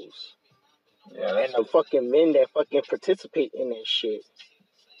goes. Yeah, and the fucking men that fucking participate in that shit.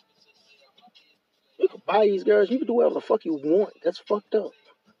 You can buy these girls, you can do whatever the fuck you want. That's fucked up.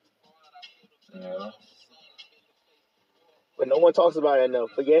 Yeah. But no one talks about it enough.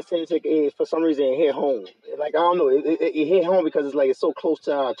 But yes, for some reason it hit home. Like, I don't know, it hit home because it's like it's so close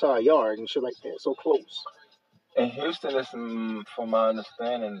to our yard and shit like that. So close. In Houston, it's, from my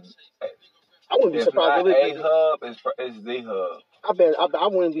understanding, I wouldn't be surprised if it hub, it's the hub. I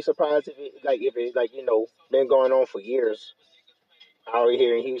wouldn't be surprised if it been going on for years out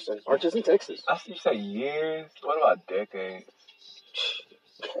here in Houston or just in Texas. I see you say years. What about decades?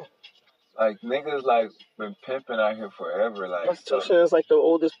 Like niggas been pimping out here forever. Like prostitution is like the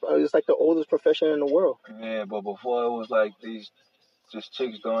oldest. It's like the oldest profession in the world. Yeah, but before it was like these just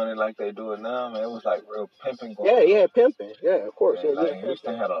chicks doing it like they do it now, man. It was like real pimping going on. Yeah, pimping. Yeah, of course. Man, Yeah,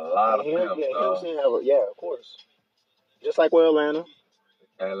 Houston had a lot of pimps. Houston of course. Just like where Atlanta.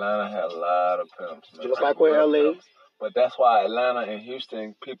 Atlanta had a lot of pimps, man. Just like where LA. But that's why Atlanta and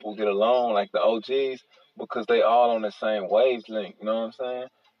Houston people get along like the OGs because they all on the same wavelength. You know what I'm saying?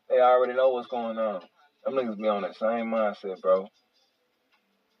 They already know what's going on. Them niggas be on that same mindset, bro.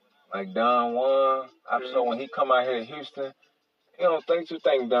 Like Don Juan, I'm sure when he come out here to Houston, he don't think you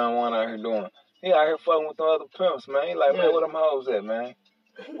think Don Juan out here doing. He out here fucking with the other pimps, man. He like, man, where them hoes at, man?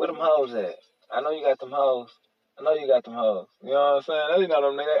 Where them hoes at? I know you got them hoes. I know you got them hoes. You know what I'm saying? You know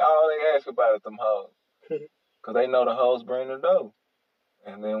them niggas, all they ask about is them hoes. Because they know the hoes bring the dough.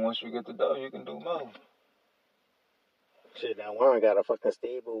 And then once you get the dough, you can do more. Shit, Don Juan got a fucking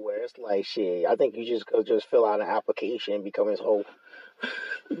stable where it's like, shit, I think you just could just fill out an application and become his hoe.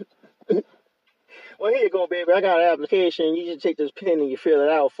 Well, here you go, baby. I got an application. You just take this pen and you fill it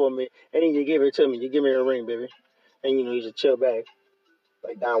out for me, and then you give it to me. You give me a ring, baby. And, you just chill back.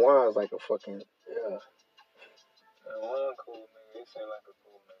 Like, Don Juan's like a fucking, yeah. Don Juan cool, nigga. He seem like a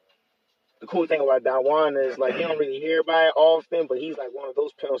cool nigga. The cool thing about Don Juan is, like, you don't really hear about it often, but he's, like, one of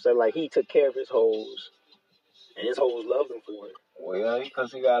those pimps that, like, he took care of his hoes. And his hoes loved him for it. Well, yeah,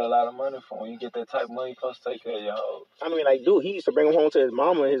 because he got a lot of money for him. When you get that type of money, you're supposed to take care of your hoes. I mean, like, dude, he used to bring them home to his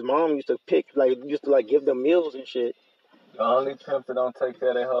mama, and his mom used to give them meals and shit. The only pimp that don't take care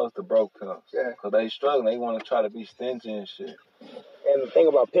of their hoes the broke pimps. Yeah. Because they struggling. They want to try to be stingy and shit. And the thing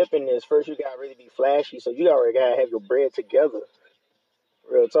about pimping is, first you got to really be flashy, so you already got to have your bread together.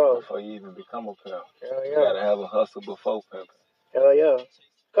 Real talk. Before you even become a pimp. Hell yeah. You got to have a hustle before pimping. Hell yeah.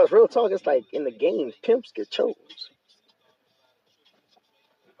 Because real talk, it's like in the game, pimps get chose.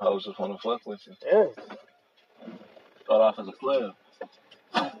 Hoes just want to fuck with you. Yeah. Start off as a player.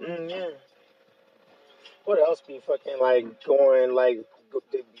 Yeah. What else be fucking like going like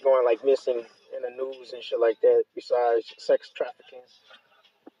missing in the news and shit like that besides sex trafficking?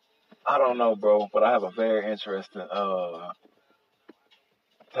 I don't know, bro, but I have a very interesting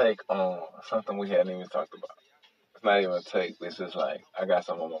take on something we hadn't even talked about. It's not even a take. It's just like I got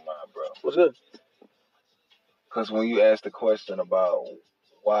something on my mind, bro. What's good? Because when you asked the question about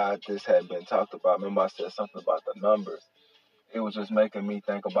why this hadn't been talked about, remember I said something about the numbers. It was just making me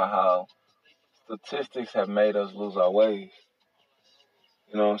think about how statistics have made us lose our ways.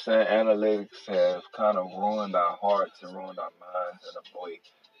 You know what I'm saying? Analytics have kind of ruined our hearts and ruined our minds in a way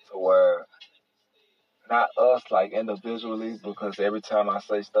to where not us like individually, because every time I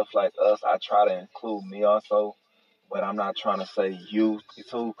say stuff like us, I try to include me also. But I'm not trying to say you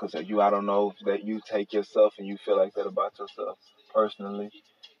too, because I don't know that you take yourself and you feel like that about yourself personally.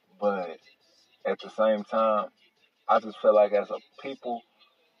 But at the same time, I just feel like as a people,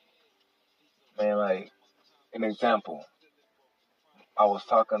 man, like an example. I was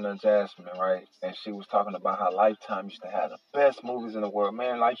talking to Jasmine, right? And she was talking about how Lifetime used to have the best movies in the world.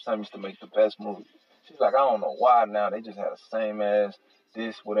 Man, Lifetime used to make the best movies. She's like, I don't know why now. They just had the same as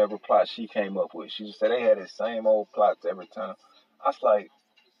this, whatever plot she came up with. She just said they had the same old plots every time. I was like,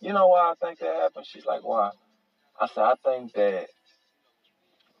 you know why I think that happened? She's like, why? I said, I think that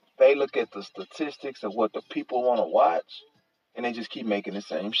they look at the statistics of what the people want to watch, and they just keep making the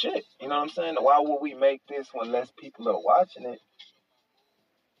same shit. You know what I'm saying? Why would we make this when less people are watching it?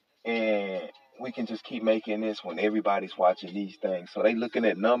 And we can just keep making this when everybody's watching these things. So they looking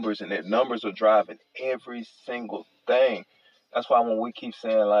at numbers, and their numbers are driving every single thing. That's why when we keep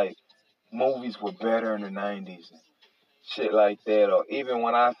saying like movies were better in the 90s and shit like that, or even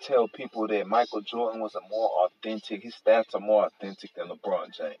when I tell people that Michael Jordan was a more authentic, his stats are more authentic than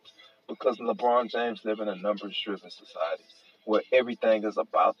LeBron James. Because LeBron James live in a numbers-driven society where everything is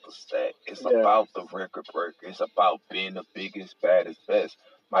about the stat. It's about the record breaker. It's about being the biggest, baddest, best.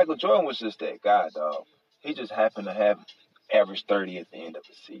 Michael Jordan was just that guy, dog. He just happened to have average 30 at the end of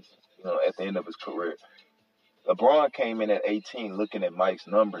his season, at the end of his career. LeBron came in at 18 looking at Mike's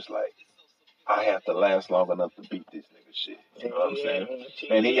numbers like, I have to last long enough to beat this nigga shit. You know what I'm saying?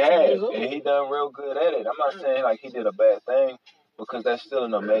 And he had, and he done real good at it. I'm not saying like he did a bad thing, because that's still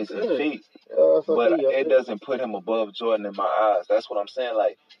an amazing feat. But it doesn't put him above Jordan in my eyes. That's what I'm saying.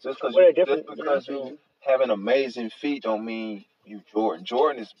 Like just because you have an amazing feat don't mean you Jordan.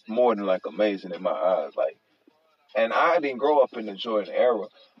 Jordan is more than like amazing in my eyes. Like, and I didn't grow up in the Jordan era.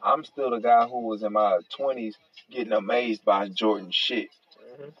 I'm still the guy who was in my 20s getting amazed by Jordan shit.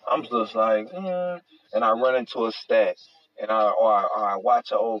 I'm just like, and I run into a stat, and I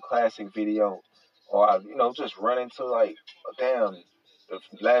watch an old classic video, or I just run into like, damn, the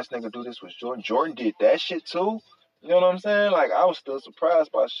last nigga do this was Jordan. Jordan did that shit too. You know what I'm saying? Like I was still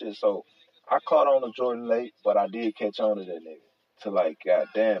surprised by shit. So I caught on to Jordan late, but I did catch on to that nigga. To like,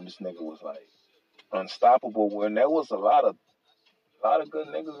 goddamn, this nigga was like unstoppable. When there was a lot of good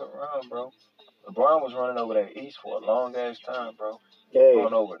niggas around, bro. LeBron was running over that East for a long ass time, bro.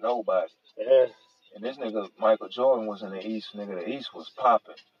 Going over nobody. Yeah. And this nigga, Michael Jordan, was in the East, nigga. The East was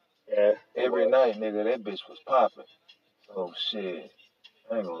popping. Yeah. Every night, nigga, that bitch was popping. So, shit,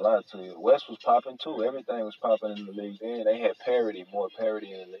 I ain't gonna lie to you. West was popping, too. Everything was popping in the league then. They had more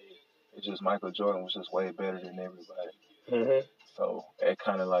parity in the league. It's just Michael Jordan was just way better than everybody. Mm-hmm. So, it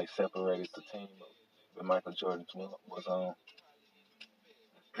kind of, like, separated the team that Michael Jordan was on.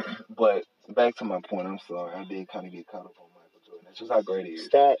 But back to my point, I'm sorry. I did kind of get caught up on Michael Jordan. That's just how great he is.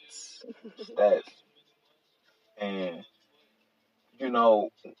 Stats. And,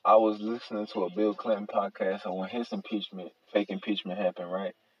 I was listening to a Bill Clinton podcast, and when his fake impeachment happened,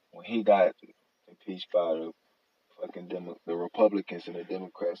 right? When he got impeached by the fucking the Republicans, and the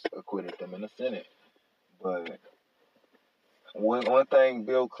Democrats acquitted them in the Senate. But one thing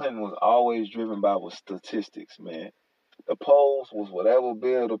Bill Clinton was always driven by was statistics, man. The polls was whatever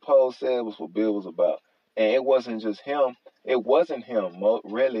the poll said was what Bill was about. And it wasn't just him. It wasn't him,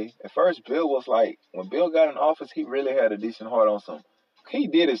 really. At first, Bill was like, when Bill got in office, he really had a decent heart on something. He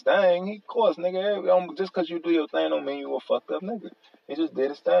did his thing. Of course, nigga, just because you do your thing don't mean you a fucked up nigga. He just did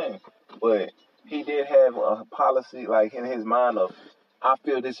his thing. But he did have a policy, like, in his mind of, I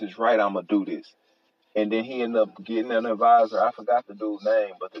feel this is right, I'm going to do this. And then he ended up getting an advisor. I forgot the dude's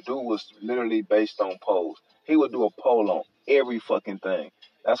name, but the dude was literally based on polls. He would do a poll on every fucking thing.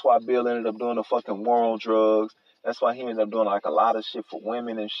 That's why Bill ended up doing the fucking war on drugs. That's why he ended up doing like a lot of shit for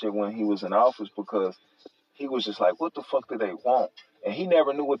women and shit when he was in office, because he was just like, what the fuck do they want? And he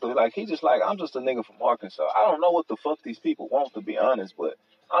never knew he just like, I'm just a nigga from Arkansas. I don't know what the fuck these people want, to be honest, but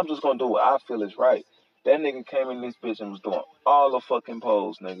I'm just going to do what I feel is right. That nigga came in this bitch and was doing all the fucking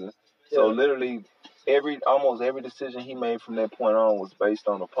polls, nigga. So literally, almost every decision he made from that point on was based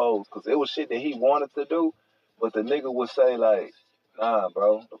on the polls, because it was shit that he wanted to do, but the nigga would say like, nah,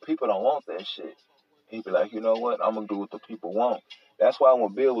 bro, the people don't want that shit. He'd be like, you know what, I'm gonna do what the people want. That's why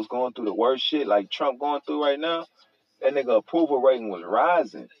when Bill was going through the worst shit like Trump going through right now, that nigga approval rating was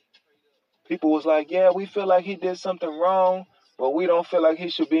rising. People was like, yeah, we feel like he did something wrong, but we don't feel like he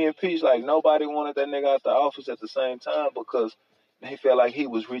should be impeached. Like, nobody wanted that nigga out the office at the same time because he felt like he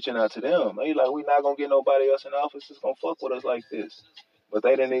was reaching out to them. He like, we not going to get nobody else in office that's going to fuck with us like this. But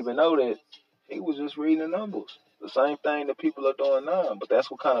they didn't even know that he was just reading the numbers. The same thing that people are doing now. But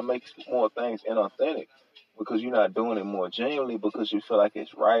that's what kind of makes more things inauthentic, because you're not doing it more genuinely because you feel like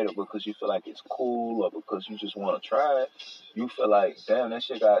it's right, or because you feel like it's cool, or because you just want to try it. You feel like, damn, that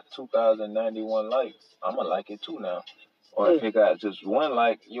shit got 2,091 likes. I'm going to like it too now. Or if it got just one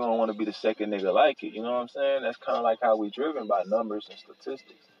like, you don't want to be the second nigga like it. You know what I'm saying? That's kind of like how we driven by numbers and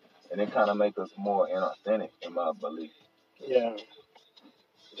statistics. And it kind of make us more inauthentic, in my belief. Yeah.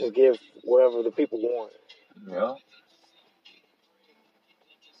 Just give whatever the people want. Yeah.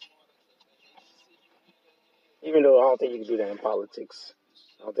 Even though I don't think you can do that in politics.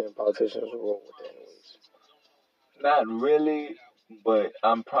 I don't think politicians will roll with that anyways. Not really, but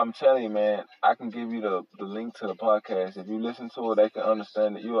I'm telling you, man, I can give you the link to the podcast. If you listen to it, they can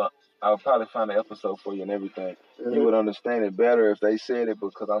understand it. I'll probably find the episode for you and everything. Mm-hmm. You would understand it better if they said it,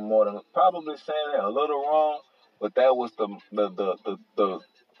 because I'm more than probably saying it a little wrong, but that was the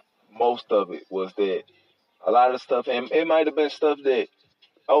most of it was that a lot of stuff, and it might have been stuff that,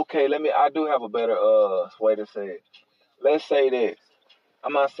 okay, I do have a better way to say it. Let's say that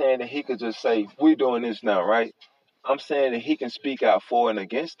I'm not saying that he could just say, we're doing this now, right? I'm saying that he can speak out for and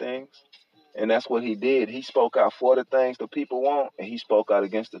against things. And that's what he did. He spoke out for the things the people want, and he spoke out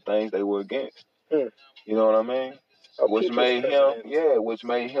against the things they were against. You know what I mean? Which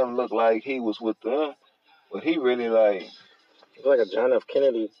made him look like he was with them. But he really it's like a John F.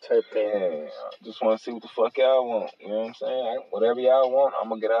 Kennedy type thing. Yeah, I just want to see what the fuck y'all want. You know what I'm saying? Whatever y'all want, I'm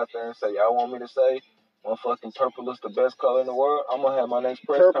going to get out there and say, y'all want me to say, motherfucking purple is the best color in the world? I'm going to have my next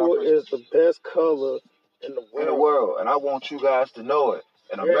press conference. Purple is the best color in the world. And I want you guys to know it.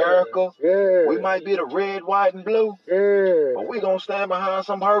 In America, we might be the red, white, and blue, but we going to stand behind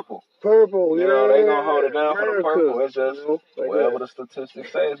some purple. Purple, you know, they going to hold it down America. For the purple. It's just whatever the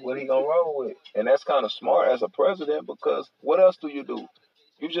statistics say is what he going to roll with. And that's kind of smart as a president, because what else do?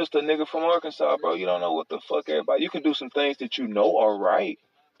 You just a nigga from Arkansas, bro. You don't know what the fuck everybody. You can do some things that you know are right.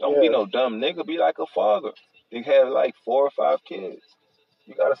 Don't be no dumb nigga. Be like a father. You have like 4 or 5 kids.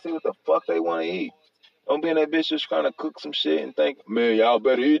 You got to see what the fuck they want to eat. Don't be in that bitch just trying to cook some shit and think, man, y'all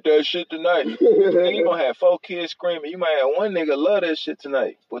better eat that shit tonight. And you gonna have 4 kids screaming. You might have one nigga love that shit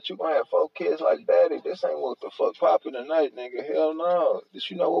tonight, but you gonna have 4 kids like, daddy, this ain't what the fuck popping tonight, nigga. Hell no. Did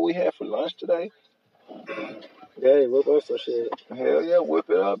you know what we had for lunch today? Yeah, whip up some shit. Hell yeah, whip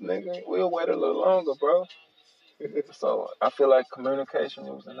it up, nigga. We'll wait a little longer, bro. So I feel like communication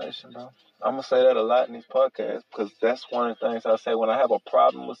rules the nation, bro. I'm gonna say that a lot in these podcasts, because that's one of the things I say when I have a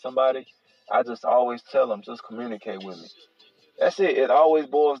problem with somebody. I just always tell them, just communicate with me. That's it. It always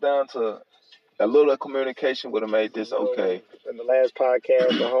boils down to a little communication would have made this okay. In the last podcast,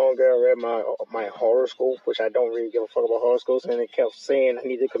 the homegirl read my horoscope, which I don't really give a fuck about horoscopes, and it kept saying I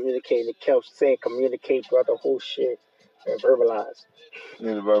need to communicate, and it kept saying communicate throughout the whole shit and verbalize. You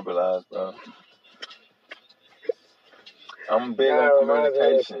need to verbalize, bro. I'm big on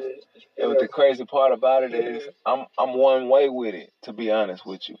communication. And the crazy part about it is I'm one way with it, to be honest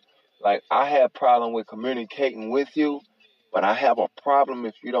with you. Like, I have problem with communicating with you, but I have a problem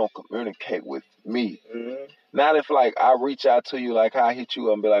if you don't communicate with me. Mm-hmm. Not if, like, I reach out to you, like, I hit you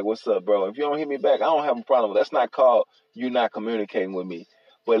up and be like, what's up, bro? If you don't hit me back, I don't have a problem. That's not called you not communicating with me.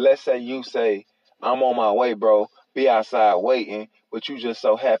 But let's say you say, I'm on my way, bro. Be outside waiting, but you just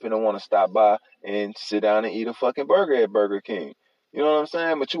so happen to want to stop by and sit down and eat a fucking burger at Burger King. You know what I'm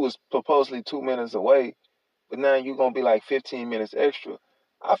saying? But you was supposedly 2 minutes away, but now you going to be like 15 minutes extra.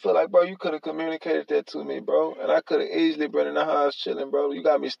 I feel like, bro, you could have communicated that to me, bro, and I could have easily been in the house chilling, bro. You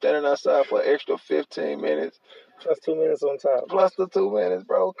got me standing outside for an extra 15 minutes. Plus 2 minutes on top. Plus the 2 minutes,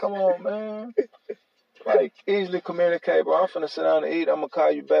 bro. Come on, man. Like, easily communicate, bro. I'm finna sit down and eat. I'm gonna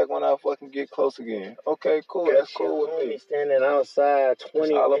call you back when I fucking get close again. Okay, cool. That's cool with me. Standing outside 20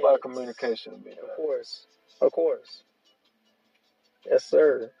 It's all minutes. about communication to me. Of course. Yes,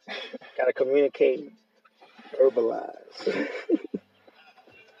 sir. Gotta communicate. Verbalize.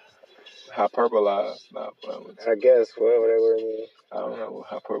 Hyperbolize. I guess, whatever that word means. I don't know what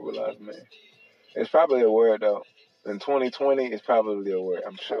hyperbolize means. It's probably a word, though. In 2020, it's probably a word,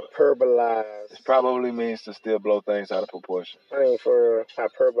 I'm sure. Hyperbolized. It probably means to still blow things out of proportion. I mean, for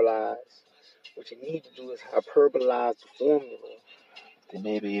hyperbolize. What you need to do is hyperbolize the formula. Then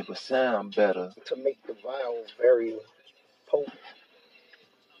maybe it would sound better. To make the vowel very potent.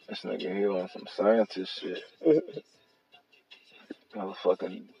 This nigga here on some scientist shit.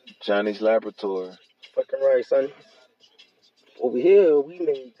 Motherfucking Johnny's Laboratory. Fucking right, son. Over here, we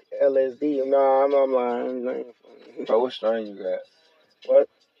made LSD. Nah, I'm lying. Bro, what strain you got? What?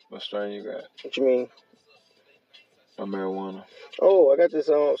 What strain you got? What you mean? My marijuana. Oh, I got this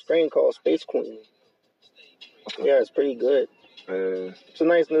strain called Space Queen. Okay. Yeah, it's pretty good. It's a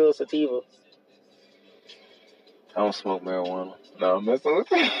nice little sativa. I don't smoke marijuana. No, I'm messing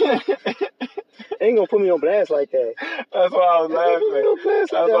with you. Ain't gonna put me on blast like that. That's why I was laughing.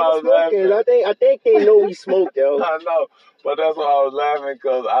 That's why I was laughing. I think they know we smoke, yo. I know, but that's why I was laughing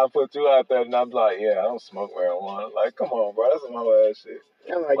because I put you out there and I'm like, yeah, I don't smoke marijuana. Like, come on, bro, that's some whole ass shit.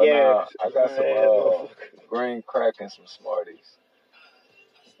 I'm like, yeah. I got some green crack and some Smarties.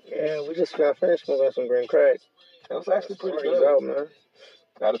 Yeah, we just got finished smoking some green crack. It was actually pretty good. Out, man.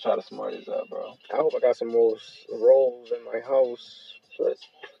 Gotta try the Smarties out, bro. I hope I got some more rolls in my house.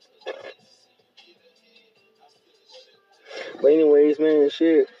 But anyways, man,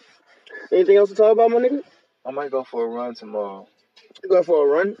 shit. Anything else to talk about, my nigga? I might go for a run tomorrow. You going for a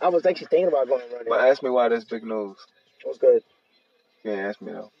run? I was actually thinking about going to run. But ask me why that's big news. What's good? You ain't ask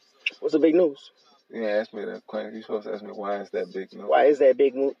me though. What's the big news? You ain't ask me that, Quinn. You supposed to ask me why is that big news? Why is that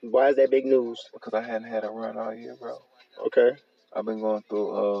big news? Because I hadn't had a run all year, bro. Okay. I've been going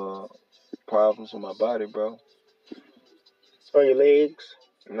through problems with my body, bro. So your legs?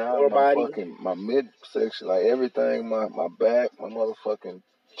 Nah, my midsection, like everything, my back, my motherfucking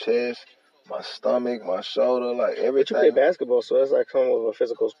chest, my stomach, my shoulder, like everything. But you play basketball, so that's like some of a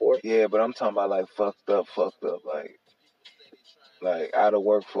physical sport. Yeah, but I'm talking about like fucked up, like out of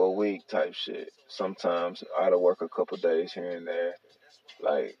work for a week type shit. Sometimes out of work a couple days here and there.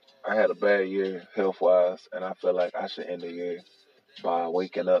 Like I had a bad year health wise, and I feel like I should end the year by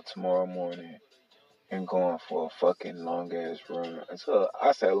waking up tomorrow morning and going for a fucking long ass run. And so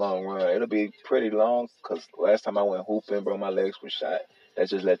I say long run. It'll be pretty long because last time I went hooping, bro, my legs were shot. That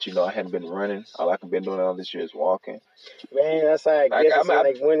just let you know I hadn't been running. All I've been doing all this year is walking. Man, that's how I guess.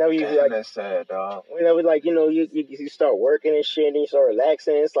 Like whenever you like, that's sad, dog. Whenever like you start working and shit, and you start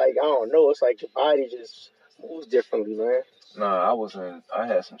relaxing, it's like I don't know. It's like your body just moves differently, man. Nah, I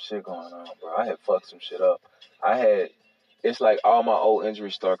had some shit going on, bro. I had fucked some shit up. It's like all my old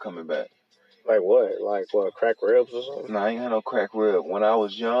injuries start coming back. Like what? Like what? Crack ribs or something? Nah, I ain't had no crack rib. When I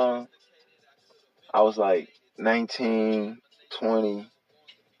was young, I was like 19, 20.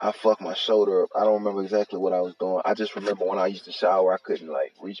 I fucked my shoulder up. I don't remember exactly what I was doing. I just remember when I used to shower, I couldn't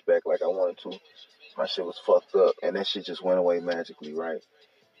like reach back like I wanted to. My shit was fucked up, and that shit just went away magically, right?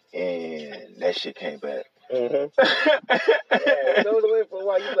 And that shit came back. Mm-hmm. Yeah, it goes away for a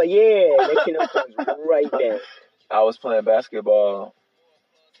while. You're like, yeah, that shit comes right back. I was playing basketball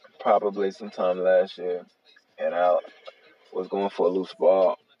probably sometime last year, and I was going for a loose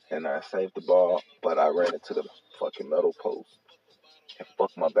ball, and I saved the ball, but I ran into the fucking metal post and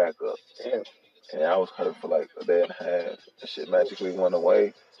fucked my back up. Damn. And I was hurt for like a day and a half. That shit magically went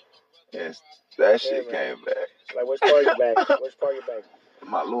away, and that shit came back. Like which part of your back? Which part of your back?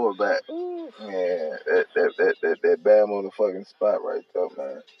 My lower back. Ooh. Yeah, that bad motherfucking spot right there,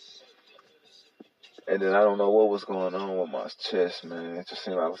 man. And then I don't know what was going on with my chest, man. It just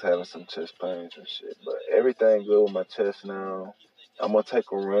seemed like I was having some chest pains and shit. But everything good with my chest now. I'm gonna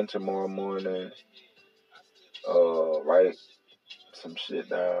take a run tomorrow morning. Write some shit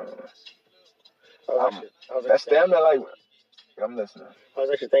down. That's stamina, like, I'm listening. I was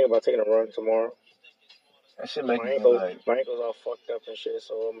actually thinking about taking a run tomorrow. That shit make me like, my ankle's all fucked up and shit,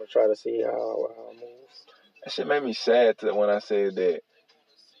 so I'm gonna try to see how I move. That shit made me sad when I said that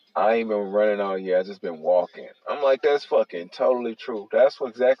I ain't been running all year, I just been walking. I'm like, that's fucking totally true. That's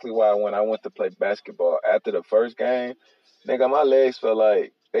exactly why when I went to play basketball after the first game, nigga, my legs felt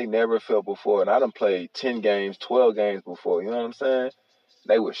like they never felt before. And I done played 10 games, 12 games before, you know what I'm saying?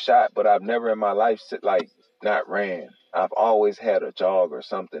 They were shot, but I've never in my life, not ran. I've always had a jog or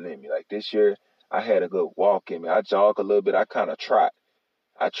something in me. Like this year, I had a good walk in me. I jog a little bit. I kind of trot.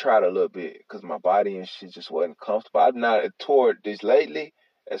 I trot a little bit because my body and shit just wasn't comfortable. I've not toured this lately.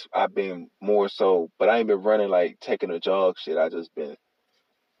 I've been more so, but I ain't been running like taking a jog shit. I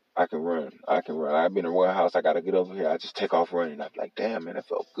can run. I've been in a warehouse. I got to get over here. I just take off running. I'm like, damn, man, it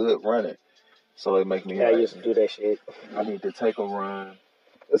felt good running. So it makes me I used to do that shit. I need to take a run.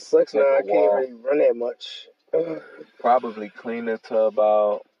 It sucks now. I can't really run that much. Probably clean the tub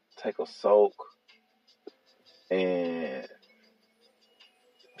out, take a soak, and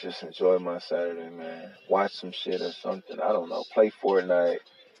just enjoy my Saturday, man. Watch some shit or something. I don't know. Play Fortnite.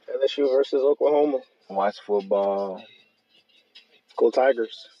 LSU versus Oklahoma. Watch football. Go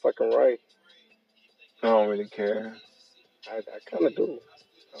Tigers. Fucking right. I don't really care. I kind of do.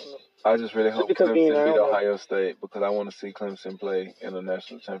 I don't know. I just really hope because being Clemson beat around, Ohio State because I want to see Clemson play in the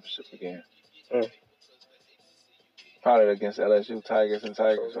national championship again. Probably against LSU Tigers and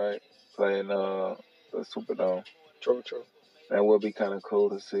Tigers, right? Playing the Superdome. True. That would be kind of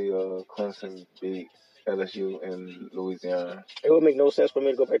cool to see Clemson beat LSU in Louisiana. It would make no sense for me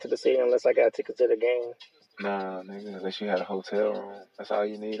to go back to the city unless I got tickets to the game. Nah, nigga, unless you had a hotel room. That's all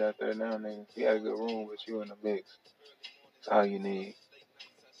you need out there now, nigga. If you had a good room with you in the mix, that's all you need.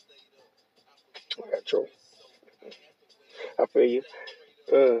 Yeah, true. I feel you.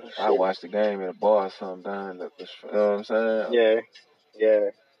 I watched the game at a bar or something down. You know what I'm saying? Yeah.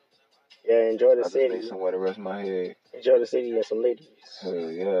 Enjoy the city. I just need somewhere to rest my head. Enjoy the city and some ladies. Hell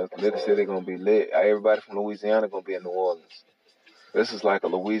yeah, Little City gonna be lit. Everybody from Louisiana gonna be in New Orleans. This is like a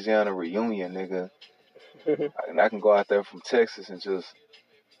Louisiana reunion, nigga. And I can go out there from Texas and just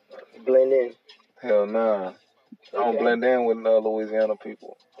blend in. Hell nah. I don't blend in with Louisiana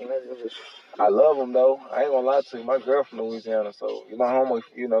people. I love them though. I ain't gonna lie to you. My girl from Louisiana, so my homie,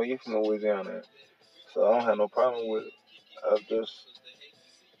 you from Louisiana, so I don't have no problem with it. I just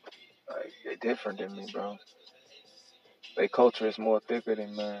they're different than me, bro. Their culture is more thicker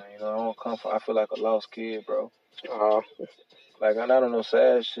than mine. I don't come from. I feel like a lost kid, bro. Like I'm not on no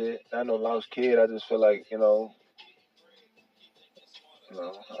sad shit. Not no lost kid. I just feel like I don't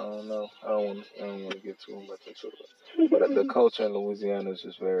know. I don't want to get too much into it. But the culture in Louisiana is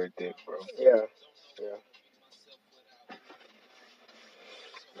just very thick, bro. Yeah.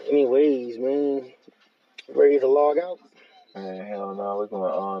 Anyways, man, ready to log out? Man, hell no, we're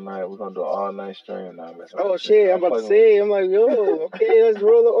going all night. We're gonna do an all night stream now, man. Oh shit, I'm about to say, I'm like, yo, okay, let's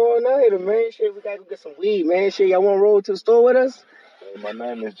roll it all nighter, man. Shit, we gotta go get some weed, man. Shit, y'all wanna roll to the store with us? Hey, my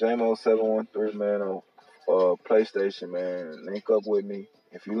name is JMO713, man, on PlayStation, man. Link up with me.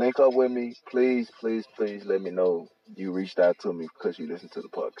 If you link up with me, please let me know you reached out to me because you listened to the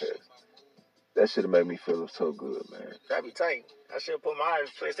podcast. That should have made me feel so good, man. That'd be tight. I should put my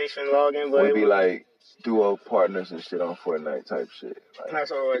PlayStation login, but we'd be like duo partners and shit on Fortnite type shit. Like,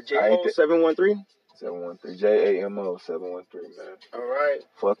 so JMO713? 713. JAMO713, man. Alright.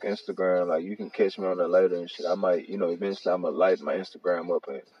 Fuck Instagram. Like, you can catch me on there later and shit. I might, eventually I'm gonna light my Instagram up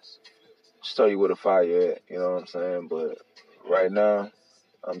and show you where the fire at, you know what I'm saying? But right now,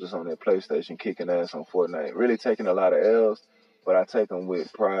 I'm just on that PlayStation kicking ass on Fortnite. Really taking a lot of L's, but I take them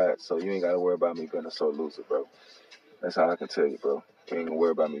with pride, so you ain't gotta worry about me being a sore loser, bro. That's how I can tell you, bro. You ain't gonna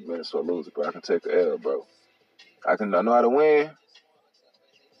worry about me being a sore loser, bro. I can take a L, bro. I know how to win,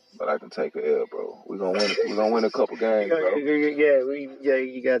 but I can take a L, bro. We're gonna win a couple games, bro. Yeah,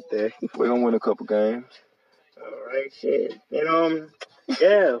 you got that. We're gonna win a couple games. Alright, shit.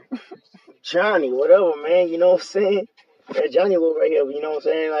 Yeah. Johnny, whatever, man, you know what I'm saying? Yeah, Johnny will right here, you know what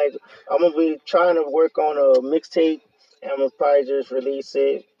I'm saying? Like, I'm gonna be trying to work on a mixtape, and I'm gonna probably just release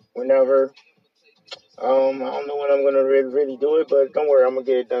it whenever. I don't know when I'm gonna really do it, but don't worry, I'm gonna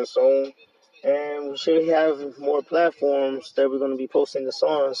get it done soon. And we should have more platforms that we're gonna be posting this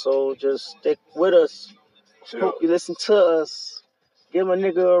on, so just stick with us. Sure. Hope you listen to us. Give a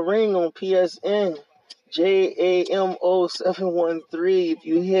nigga a ring on PSN. JAMO713 if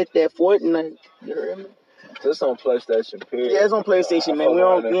you hit that Fortnite. You heard me? Just on PlayStation, period. Yeah, it's on PlayStation, man.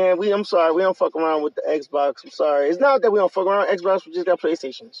 I'm sorry, we don't fuck around with the Xbox. I'm sorry. It's not that we don't fuck around with Xbox, we just got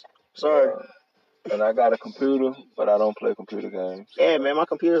PlayStations. Sorry. And I got a computer, but I don't play computer games. Yeah, man, my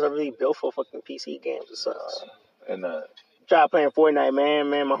computers are really built for fucking PC games. It sucks. Try playing Fortnite,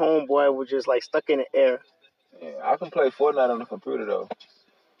 man. My homeboy was just like stuck in the air. Yeah, I can play Fortnite on the computer though,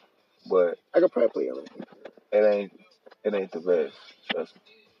 but I can probably play on the computer. It ain't the best. Trust me.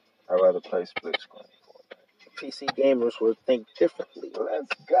 I'd rather play split screen. PC gamers would think differently.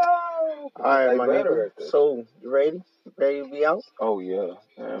 Let's go. All right, my nigga. So, you ready? Ready to be out? Oh, yeah.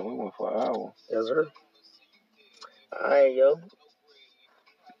 Man, we went for an hour. Yes, sir. All right, yo.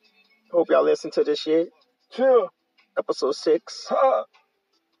 Hope y'all listen to this shit. Sure. Episode 6. Huh.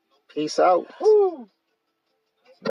 Peace out. Woo.